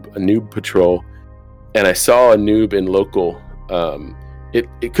noob patrol. and I saw a noob in local.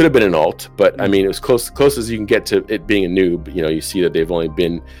 It could have been an alt, but I mean, it was close as you can get to it being a noob. You know, you see that they've only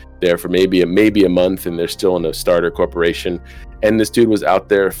been there for maybe a month, and they're still in a starter corporation. And this dude was out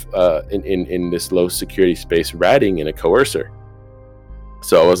there in this low security space ratting in a coercer.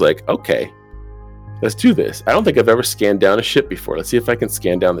 So I was like, okay, let's do this. I don't think I've ever scanned down a ship before. Let's see if I can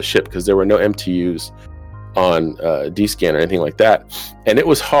scan down the ship, because there were no MTUs on D-scan or anything like that, and it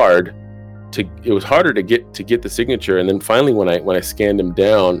was harder to get the signature. And then finally, when I scanned him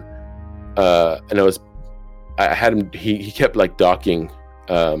down, and I had him, he kept like docking.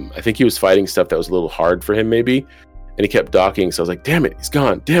 I think he was fighting stuff that was a little hard for him maybe, and he kept docking. So I was like, damn it, he's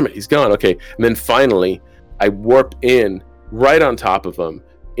gone. Okay. And then finally I warp in right on top of him,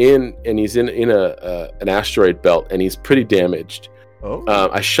 and he's in an asteroid belt, and he's pretty damaged.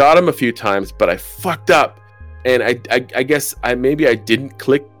 I shot him a few times, but I fucked up, and I guess I didn't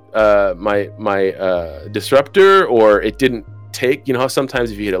click my disruptor, or it didn't take. You know how sometimes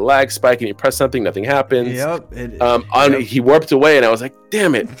if you hit a lag spike and you press something, nothing happens. He warped away, and I was like,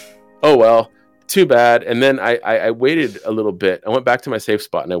 damn it. Oh well, too bad. And then I waited a little bit. I went back to my safe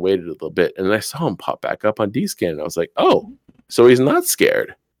spot and I waited a little bit, and then I saw him pop back up on D-scan, and I was like, oh, so he's not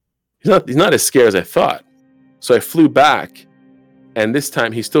scared. He's not as scared as I thought. So I flew back, and this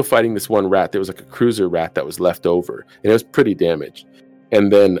time he's still fighting this one rat. There was like a cruiser rat that was left over, and it was pretty damaged.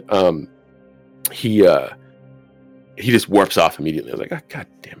 And then he just warps off immediately. I was like, oh, God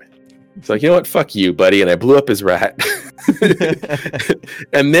damn it. It's like, you know what? Fuck you, buddy. And I blew up his rat.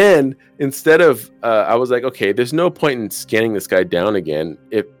 And then instead of, I was like, okay, there's no point in scanning this guy down again.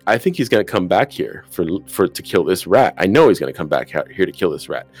 I think he's going to come back here to kill this rat. I know he's going to come back here to kill this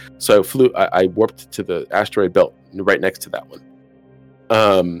rat. So I warped to the asteroid belt right next to that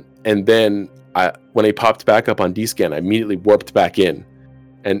one. And then when he popped back up on D-scan, I immediately warped back in.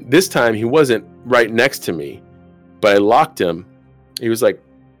 And this time he wasn't right next to me, but I locked him. He was like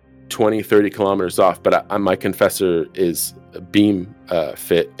 20, 30 kilometers off, but my confessor is a beam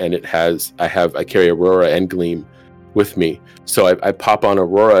fit, and I carry Aurora and Gleam with me. So I pop on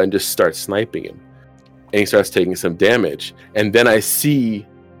Aurora and just start sniping him, and he starts taking some damage. And then I see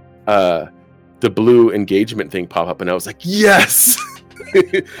the blue engagement thing pop up, and I was like, yes!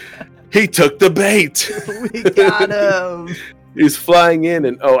 He took the bait. We got him. He's flying in,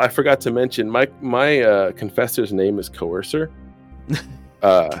 and I forgot to mention my confessor's name is Coercer.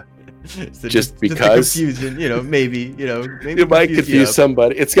 So just because confusion, maybe it might confuse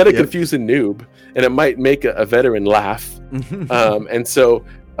somebody. It's got to confuse a noob, and it might make a veteran laugh. And so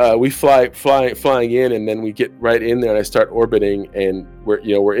we flying in, and then we get right in there, and I start orbiting, and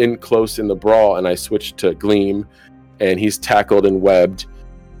we're in close in the brawl, and I switch to Gleam, and he's tackled and webbed,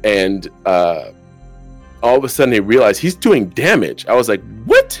 and all of a sudden they realize he's doing damage. I was like,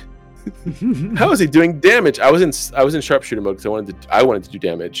 what? How is he doing damage? I was in sharpshooter mode because I wanted to do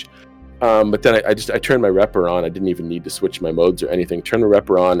damage. But then I turned my repper on. I didn't even need to switch my modes or anything. Turned the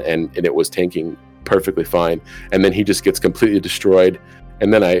repper on, and it was tanking perfectly fine. And then he just gets completely destroyed.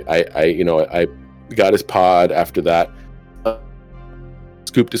 And then I got his pod after that,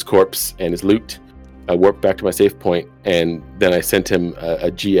 scooped his corpse and his loot. I warped back to my safe point, and then I sent him a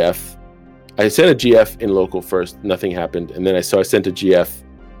GF. I sent a GF in local first. Nothing happened, and then I sent a GF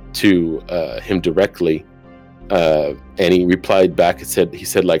to him directly, and he replied back. He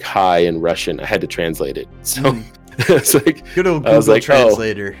said like hi in Russian. I had to translate it. So it's like good old Google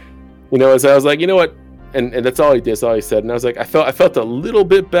translator. As I was like, you know what? And that's all he did. That's all he said. And I was like, I felt a little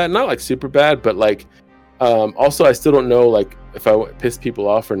bit bad, not like super bad, but like also I still don't know like if I pissed people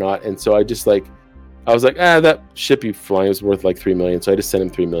off or not. And so I was like, that ship you flying was worth like 3 million. So I just sent him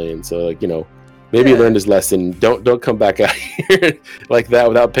 3 million. So like, maybe he learned his lesson. Don't come back out here like that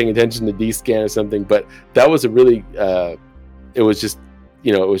without paying attention to D-scan or something. But that was a really, it was just,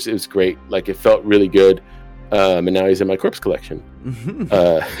 it was great. Like it felt really good. And now he's in my corpse collection,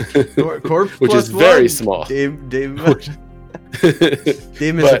 corpse which is very small. Dave is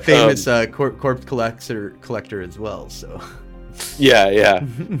a famous corpse collector as well. So yeah.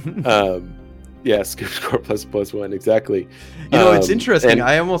 Scoop Corp +1, exactly. It's interesting.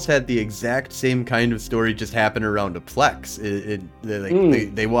 I almost had the exact same kind of story just happen around a Plex.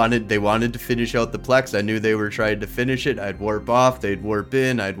 They wanted to finish out the Plex. I knew they were trying to finish it. I'd warp off, they'd warp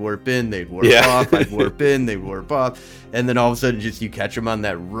in, I'd warp in, they'd warp off, I'd warp in, they'd warp off, and then all of a sudden, just you catch them on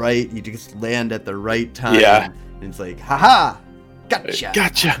that right. You just land at the right time. Yeah, and it's like, haha,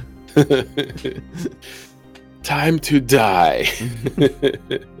 gotcha. Time to die.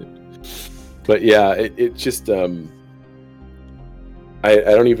 But yeah, it just I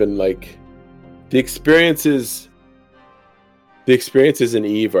don't even like the experiences. The experiences in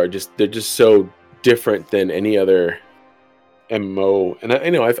Eve they're just so different than any other MMO. And I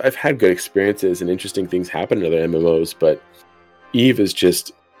know I've had good experiences and interesting things happen in other MMOs, but Eve is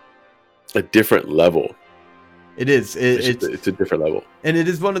just a different level. It is. It's a different level. And it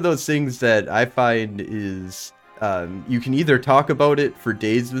is one of those things that I find is you can either talk about it for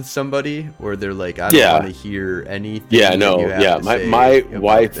days with somebody, or they're like, I don't want to hear anything. Yeah, no, yeah. My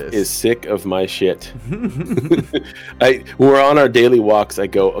wife is sick of my shit. When we're on our daily walks, I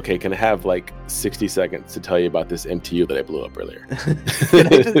go, okay, can I have like 60 seconds to tell you about this MTU that I blew up earlier? Can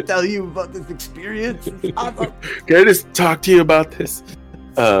I just tell you about this experience? Awesome. Can I just talk to you about this?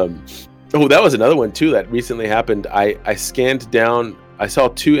 Oh, that was another one too that recently happened. I scanned down. I saw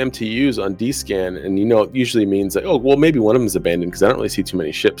 2 MTUs on DScan, and it usually means like, oh, well, maybe one of them is abandoned because I don't really see too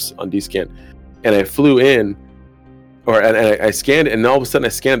many ships on DScan. And I flew in, and I scanned, and all of a sudden I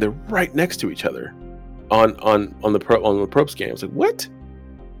scanned. They're right next to each other on the probe scan. I was like, what?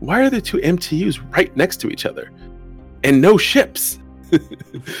 Why are there 2 MTUs right next to each other and no ships?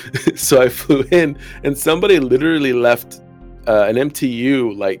 So I flew in, and somebody literally left an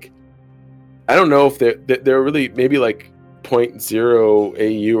MTU like, I don't know if they're really maybe like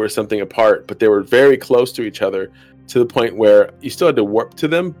 0.0 AU or something apart, but they were very close to each other to the point where you still had to warp to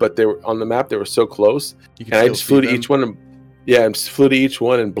them, but they were on the map. They were so close, and I just flew to each one. And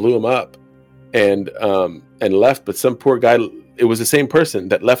blew them up, and left. But some poor guy. It was the same person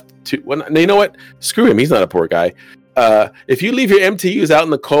that left. You know what? Screw him. He's not a poor guy. If you leave your MTUs out in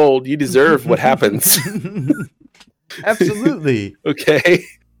the cold, you deserve what happens. Absolutely. Okay.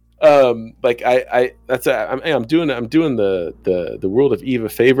 I'm doing the world of Eve a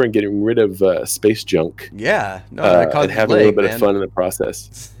favor and getting rid of space junk. Yeah, no, and having a little bit of fun in the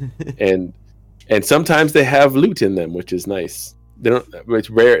process. and sometimes they have loot in them, which is nice. They don't. It's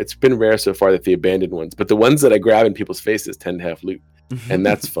rare. It's been rare so far that the abandoned ones, but the ones that I grab in people's faces tend to have loot, and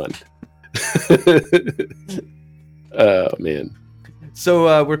that's fun. Oh man.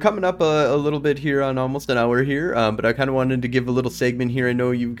 So we're coming up a little bit here on almost an hour here, but I kind of wanted to give a little segment here. I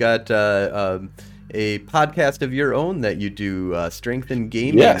know you've got a podcast of your own that you do, Strength in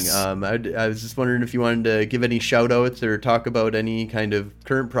Gaming. Yes. I was just wondering if you wanted to give any shout outs or talk about any kind of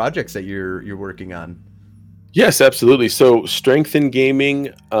current projects that you're working on. Yes, absolutely. So Strength in Gaming,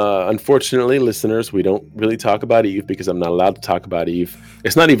 unfortunately, listeners, we don't really talk about Eve because I'm not allowed to talk about Eve.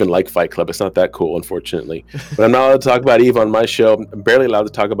 It's not even like Fight Club. It's not that cool, unfortunately. But I'm not allowed to talk about Eve on my show. I'm barely allowed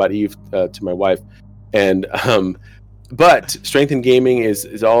to talk about Eve to my wife. And but Strength in Gaming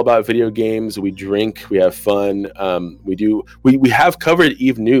is all about video games. We drink, we have fun. We have covered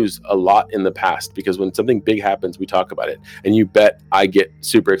Eve news a lot in the past because when something big happens, we talk about it. And you bet I get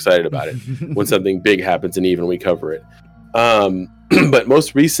super excited about it when something big happens in Eve and we cover it. But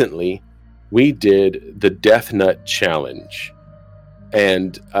most recently, we did the Death Nut Challenge.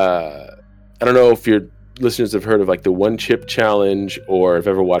 And I don't know if your listeners have heard of like the One Chip Challenge or have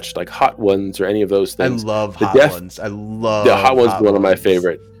ever watched like Hot Ones or any of those things. I love Hot Ones. I love the Hot Ones. One of my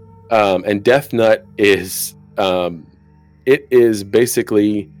favorite. And Death Nut is it is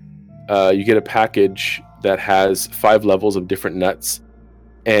basically you get a package that has 5 levels of different nuts,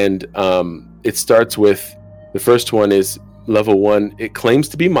 and it starts with the first one is level 1. It claims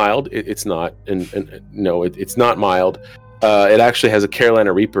to be mild. It's not, and no, it's not mild. It actually has a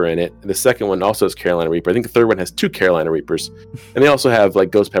Carolina Reaper in it. The second one also has Carolina Reaper. I think the third one has 2 Carolina Reapers. And they also have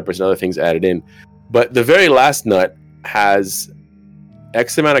like ghost peppers and other things added in. But the very last nut has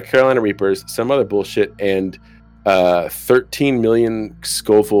X amount of Carolina Reapers, some other bullshit, and 13 million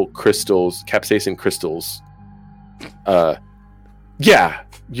Scoville crystals, capsaicin crystals. Yeah,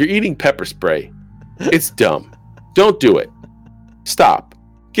 you're eating pepper spray. It's dumb. Don't do it. Stop.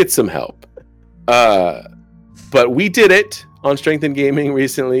 Get some help. But we did it on Strength in Gaming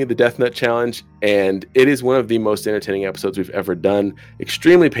recently, the Death Nut Challenge, and it is one of the most entertaining episodes we've ever done.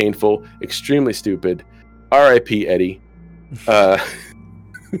 Extremely painful, extremely stupid. R.I.P. Eddie. It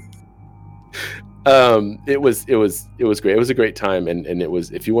was great. It was a great time, and it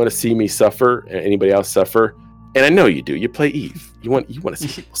was. If you want to see me suffer, and anybody else suffer, and I know you do. You play Eve. You want to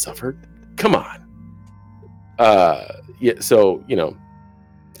see people suffer. Come on. Yeah. So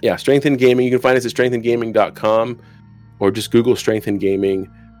yeah, Strength in Gaming. You can find us at strengthingaming.com, or just Google Strength in Gaming,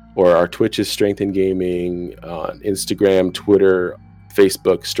 or our Twitch is Strength in Gaming, on Instagram, Twitter,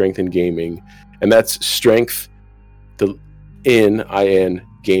 Facebook, Strength in Gaming, and that's Strength, the in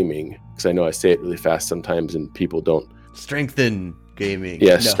Gaming, because I know I say it really fast sometimes and people don't. Strengthen Gaming.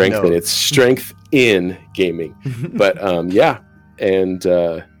 Yeah, Strengthen. No. It's Strength in Gaming. But yeah, and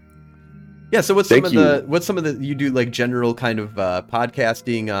yeah. So what's some of the you do like general kind of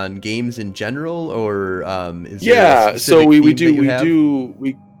podcasting on games in general, or is yeah? So we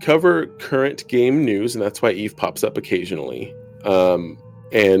cover current game news, and that's why Eve pops up occasionally.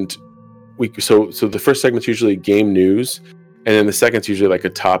 And so the first segment's usually game news, and then the second's usually like a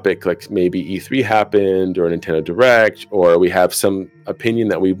topic, like maybe E3 happened or a Nintendo Direct, or we have some opinion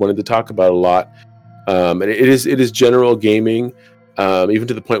that we wanted to talk about a lot. And it is general gaming, even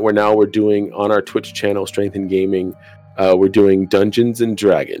to the point where now we're doing on our Twitch channel, Strength in Gaming, we're doing Dungeons and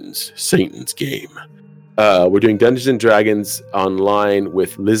Dragons, Satan's game. We're doing Dungeons and Dragons online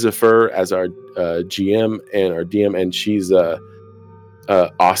with Lizifer as our GM and our DM, and she's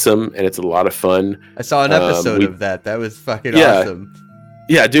awesome, and it's a lot of fun. I saw an episode of that. That was fucking awesome.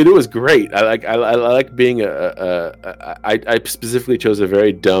 Yeah, dude, it was great. I like being I specifically chose a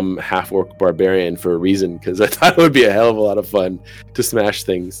very dumb half-orc barbarian for a reason, because I thought it would be a hell of a lot of fun to smash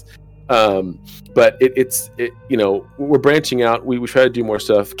things. But it's we're branching out. We try to do more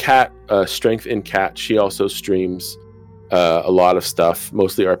stuff. Kat, Strength in Kat, she also streams a lot of stuff,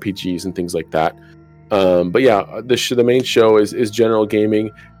 mostly RPGs and things like that. But yeah, the main show is general gaming,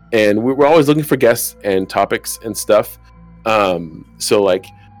 and we're always looking for guests and topics and stuff. So like,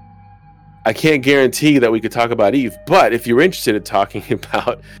 I can't guarantee that we could talk about Eve, but if you're interested in talking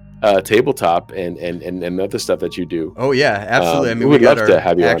about tabletop and other stuff that you do, oh yeah, absolutely. I mean, we would got love to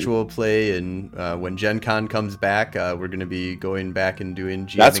have you actual play, and when Gen Con comes back, we're going to be going back and doing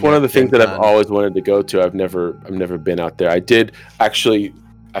GMing. That's one of the things Gen that Con. I've always wanted to go to. I've never been out there. I did actually.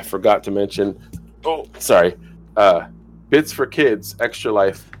 I forgot to mention. Oh, sorry. Bits for Kids, Extra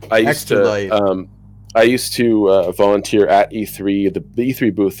Life. I used to volunteer at E3, the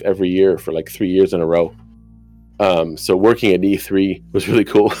E3 booth every year for like 3 years in a row. So working at E3 was really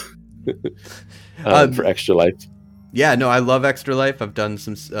cool for Extra Life. Yeah, no, I love Extra Life. I've done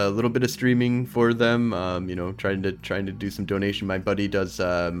a little bit of streaming for them. Trying to do some donation. My buddy does.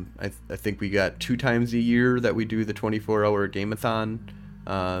 I think we got 2 times a year that we do the 24-hour Gameathon.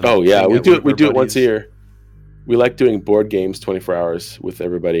 Oh yeah, we do it once a year. We like doing board games 24 hours with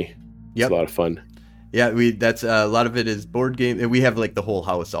everybody. It's a lot of fun. Yeah, that's a lot of it is board game, and we have like the whole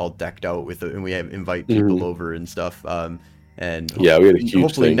house all decked out with it, and we invite people over and stuff. And yeah, we had a huge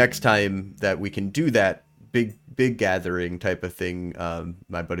hopefully thing. Next time that we can do that big gathering type of thing,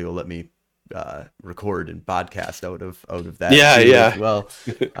 my buddy will let me record and podcast out of that. Yeah. As well.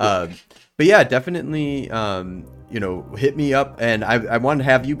 But yeah, definitely, hit me up, and I want to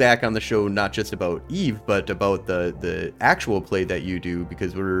have you back on the show, not just about Eve, but about the actual play that you do,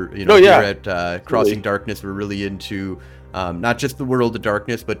 because we're, here at Crossing Darkness, we're really into not just the World of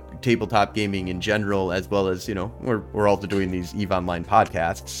Darkness, but tabletop gaming in general, as well as, we're also doing these Eve Online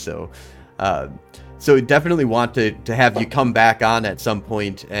podcasts. So definitely want to have you come back on at some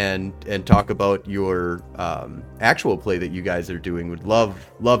point and talk about your actual play that you guys are doing. Would love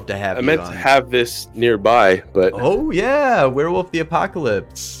to have you on. I meant to have this nearby, but... Oh, yeah, Werewolf the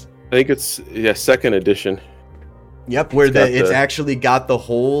Apocalypse. I think it's, second edition. Yep, where it's actually got the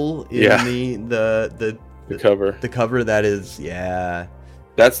hole in the cover. The cover, that is, yeah.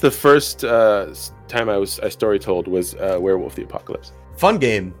 That's the first time I story told was Werewolf the Apocalypse. Fun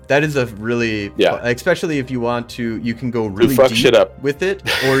game. That is a really especially if you want to, you can go really fuck deep shit up with it,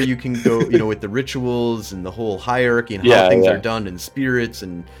 or you can go with the rituals and the whole hierarchy and how things are done and spirits,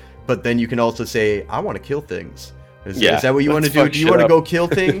 but then you can also say, I want to kill things. Is that what you want to do? Do you want to go kill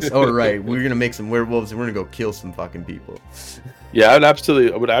things? Oh, right, we're gonna make some werewolves and we're gonna go kill some fucking people. Yeah, I would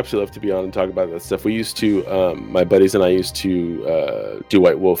absolutely love to be on and talk about that stuff. We used to, my buddies and I used to do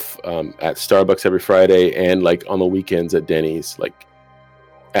White Wolf at Starbucks every Friday, and like on the weekends at Denny's, like.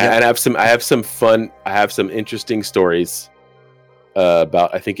 And I have some interesting stories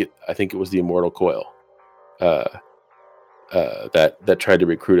about I think it was the Immortal Coil that tried to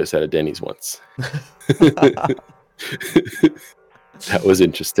recruit us at a Denny's once. That was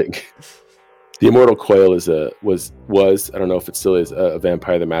interesting. The Immortal Coil was I don't know if it still is, a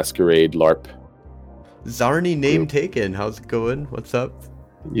Vampire the Masquerade LARP. Zarni name taken. How's it going? What's up?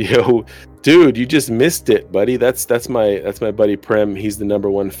 Yo, dude, you just missed it, buddy. That's my buddy Prem. He's the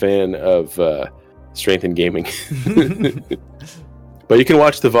 #1 fan of Strength in Gaming. But you can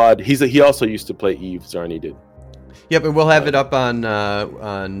watch the VOD. He also used to play Eve. Zarni did. Yep, and we'll have it up on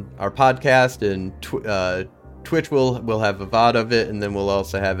our podcast, and Twitch. We'll have a VOD of it, and then we'll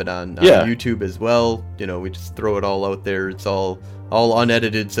also have it on YouTube as well. We just throw it all out there. It's all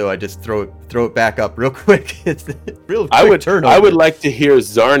unedited, so I just throw it back up real quick. It's real quick turnover. I would like to hear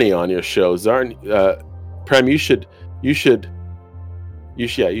Zarni on your show. Zarni, Prem, you should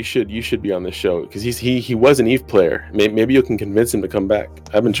be on the show, because he was an Eve player. Maybe you can convince him to come back.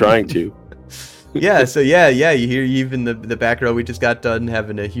 I've been trying to. Yeah, so yeah, you hear Eve in the back row. We just got done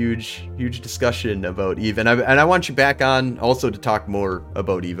having a huge discussion about Eve, and I want you back on also to talk more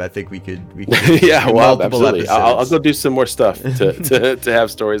about Eve. I think we could yeah, do well, multiple absolutely. I'll go do some more stuff to have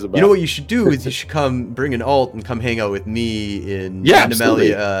stories about. You know what you should do is you should come bring an alt and come hang out with me in absolutely.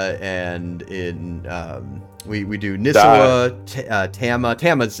 Animalia and in we do Nisua, Tama.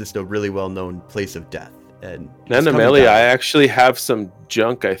 Tama's just a really well known place of death. And Animalia, I actually have some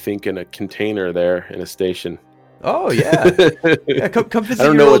junk, I think, in a container there in a station. Oh yeah, come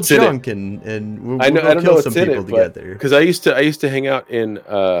visit your old junk and we'll I don't know kill what's some in people it, together. Because I used to hang out in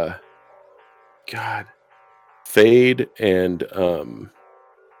Fade and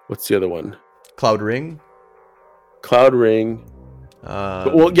what's the other one? Cloud Ring.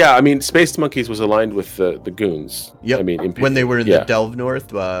 Well, yeah, I mean, Space Monkeys was aligned with the Goons. Yep. I mean, when they were in the Delve North,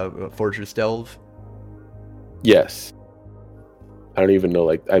 Fortress Delve. Yes. I don't even know.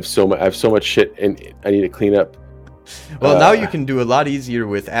 Like, I have so much shit, and I need to clean up. Well, now you can do a lot easier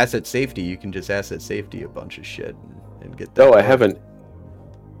with asset safety. You can just asset safety a bunch of shit and get that. Oh, I haven't.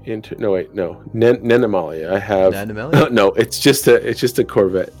 Nenemalia. I have. Nenemalia? No, it's just a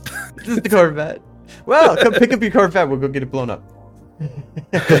Corvette. Just a Corvette. Well, come pick up your Corvette. We'll go get it blown up.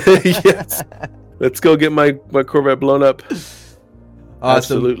 Yes. Let's go get my Corvette blown up. Awesome.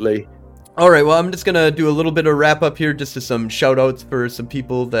 Absolutely. All right, well, I'm just going to do a little bit of wrap up here, just to some shout outs for some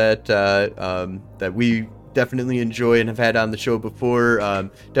people that that we definitely enjoy and have had on the show before.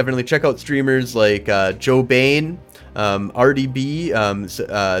 Definitely check out streamers like Joe Bain, RDB,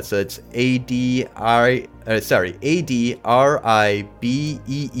 so it's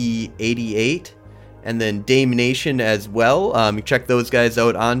ADRIBEE88, and then Dame Nation as well. Check those guys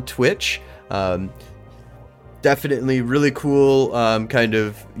out on Twitch. Definitely really cool. Kind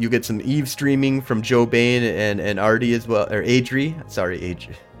of, you get some Eve streaming from Joe Bain and Artie as well, or Adri. Sorry,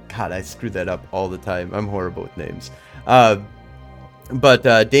 Adri. God, I screw that up all the time. I'm horrible with names. But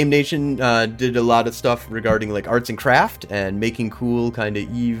Dame Nation did a lot of stuff regarding like arts and craft and making cool kind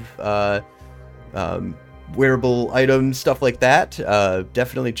of Eve wearable items, stuff like that.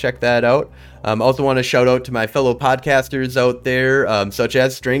 Definitely check that out. Also want to shout out to my fellow podcasters out there, such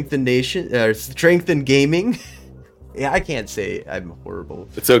as Strength and Gaming. Yeah, I can't say. I'm horrible.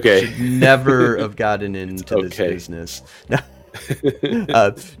 It's okay. Should never have gotten into this business.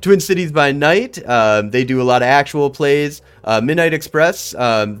 Twin Cities by Night, they do a lot of actual plays. Midnight Express,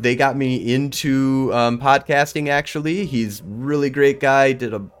 they got me into podcasting, actually. He's a really great guy,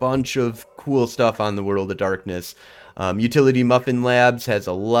 did a bunch of cool stuff on the World of Darkness. Utility Muffin Labs has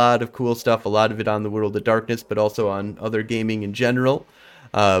a lot of cool stuff, a lot of it on the World of Darkness, but also on other gaming in general.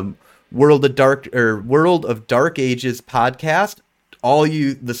 World of Dark Ages podcast,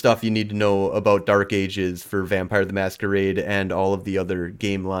 the stuff you need to know about Dark Ages for Vampire the Masquerade and all of the other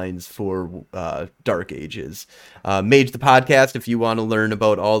game lines for Dark Ages. Mage the podcast, if you want to learn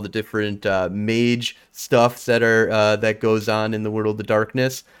about all the different mage stuff that goes on in the World of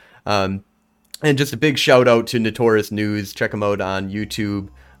Darkness. And just a big shout out to Notorious News. Check them out on YouTube.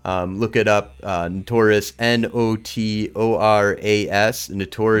 Look it up. Notorious, Notoras.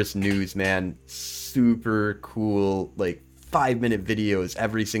 Notorious News, man. Super cool, like 5-minute videos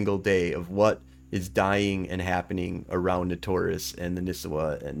every single day of what is dying and happening around Notorious and the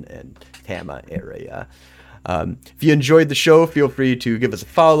Nisua and Tama area. If you enjoyed the show, feel free to give us a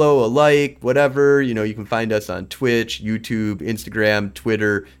follow, a like, whatever. You know, you can find us on Twitch, YouTube, Instagram,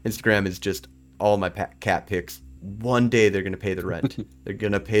 Twitter. Instagram is just all my cat pics. One day they're going to pay the rent. They're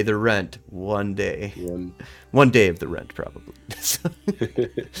going to pay the rent one day. One day of the rent, probably.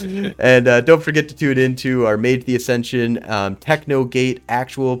 And don't forget to tune into our Made the Ascension Technogate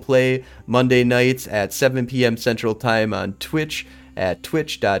actual play Monday nights at 7 p.m. Central Time on Twitch at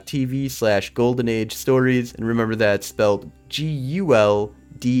twitch.tv/Golden Age Stories. And remember that spelled GULDAN,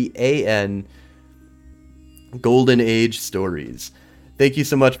 Golden Age Stories. Thank you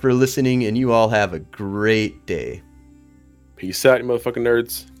so much for listening, and you all have a great day. Peace out, you motherfucking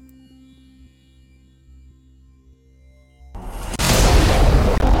nerds.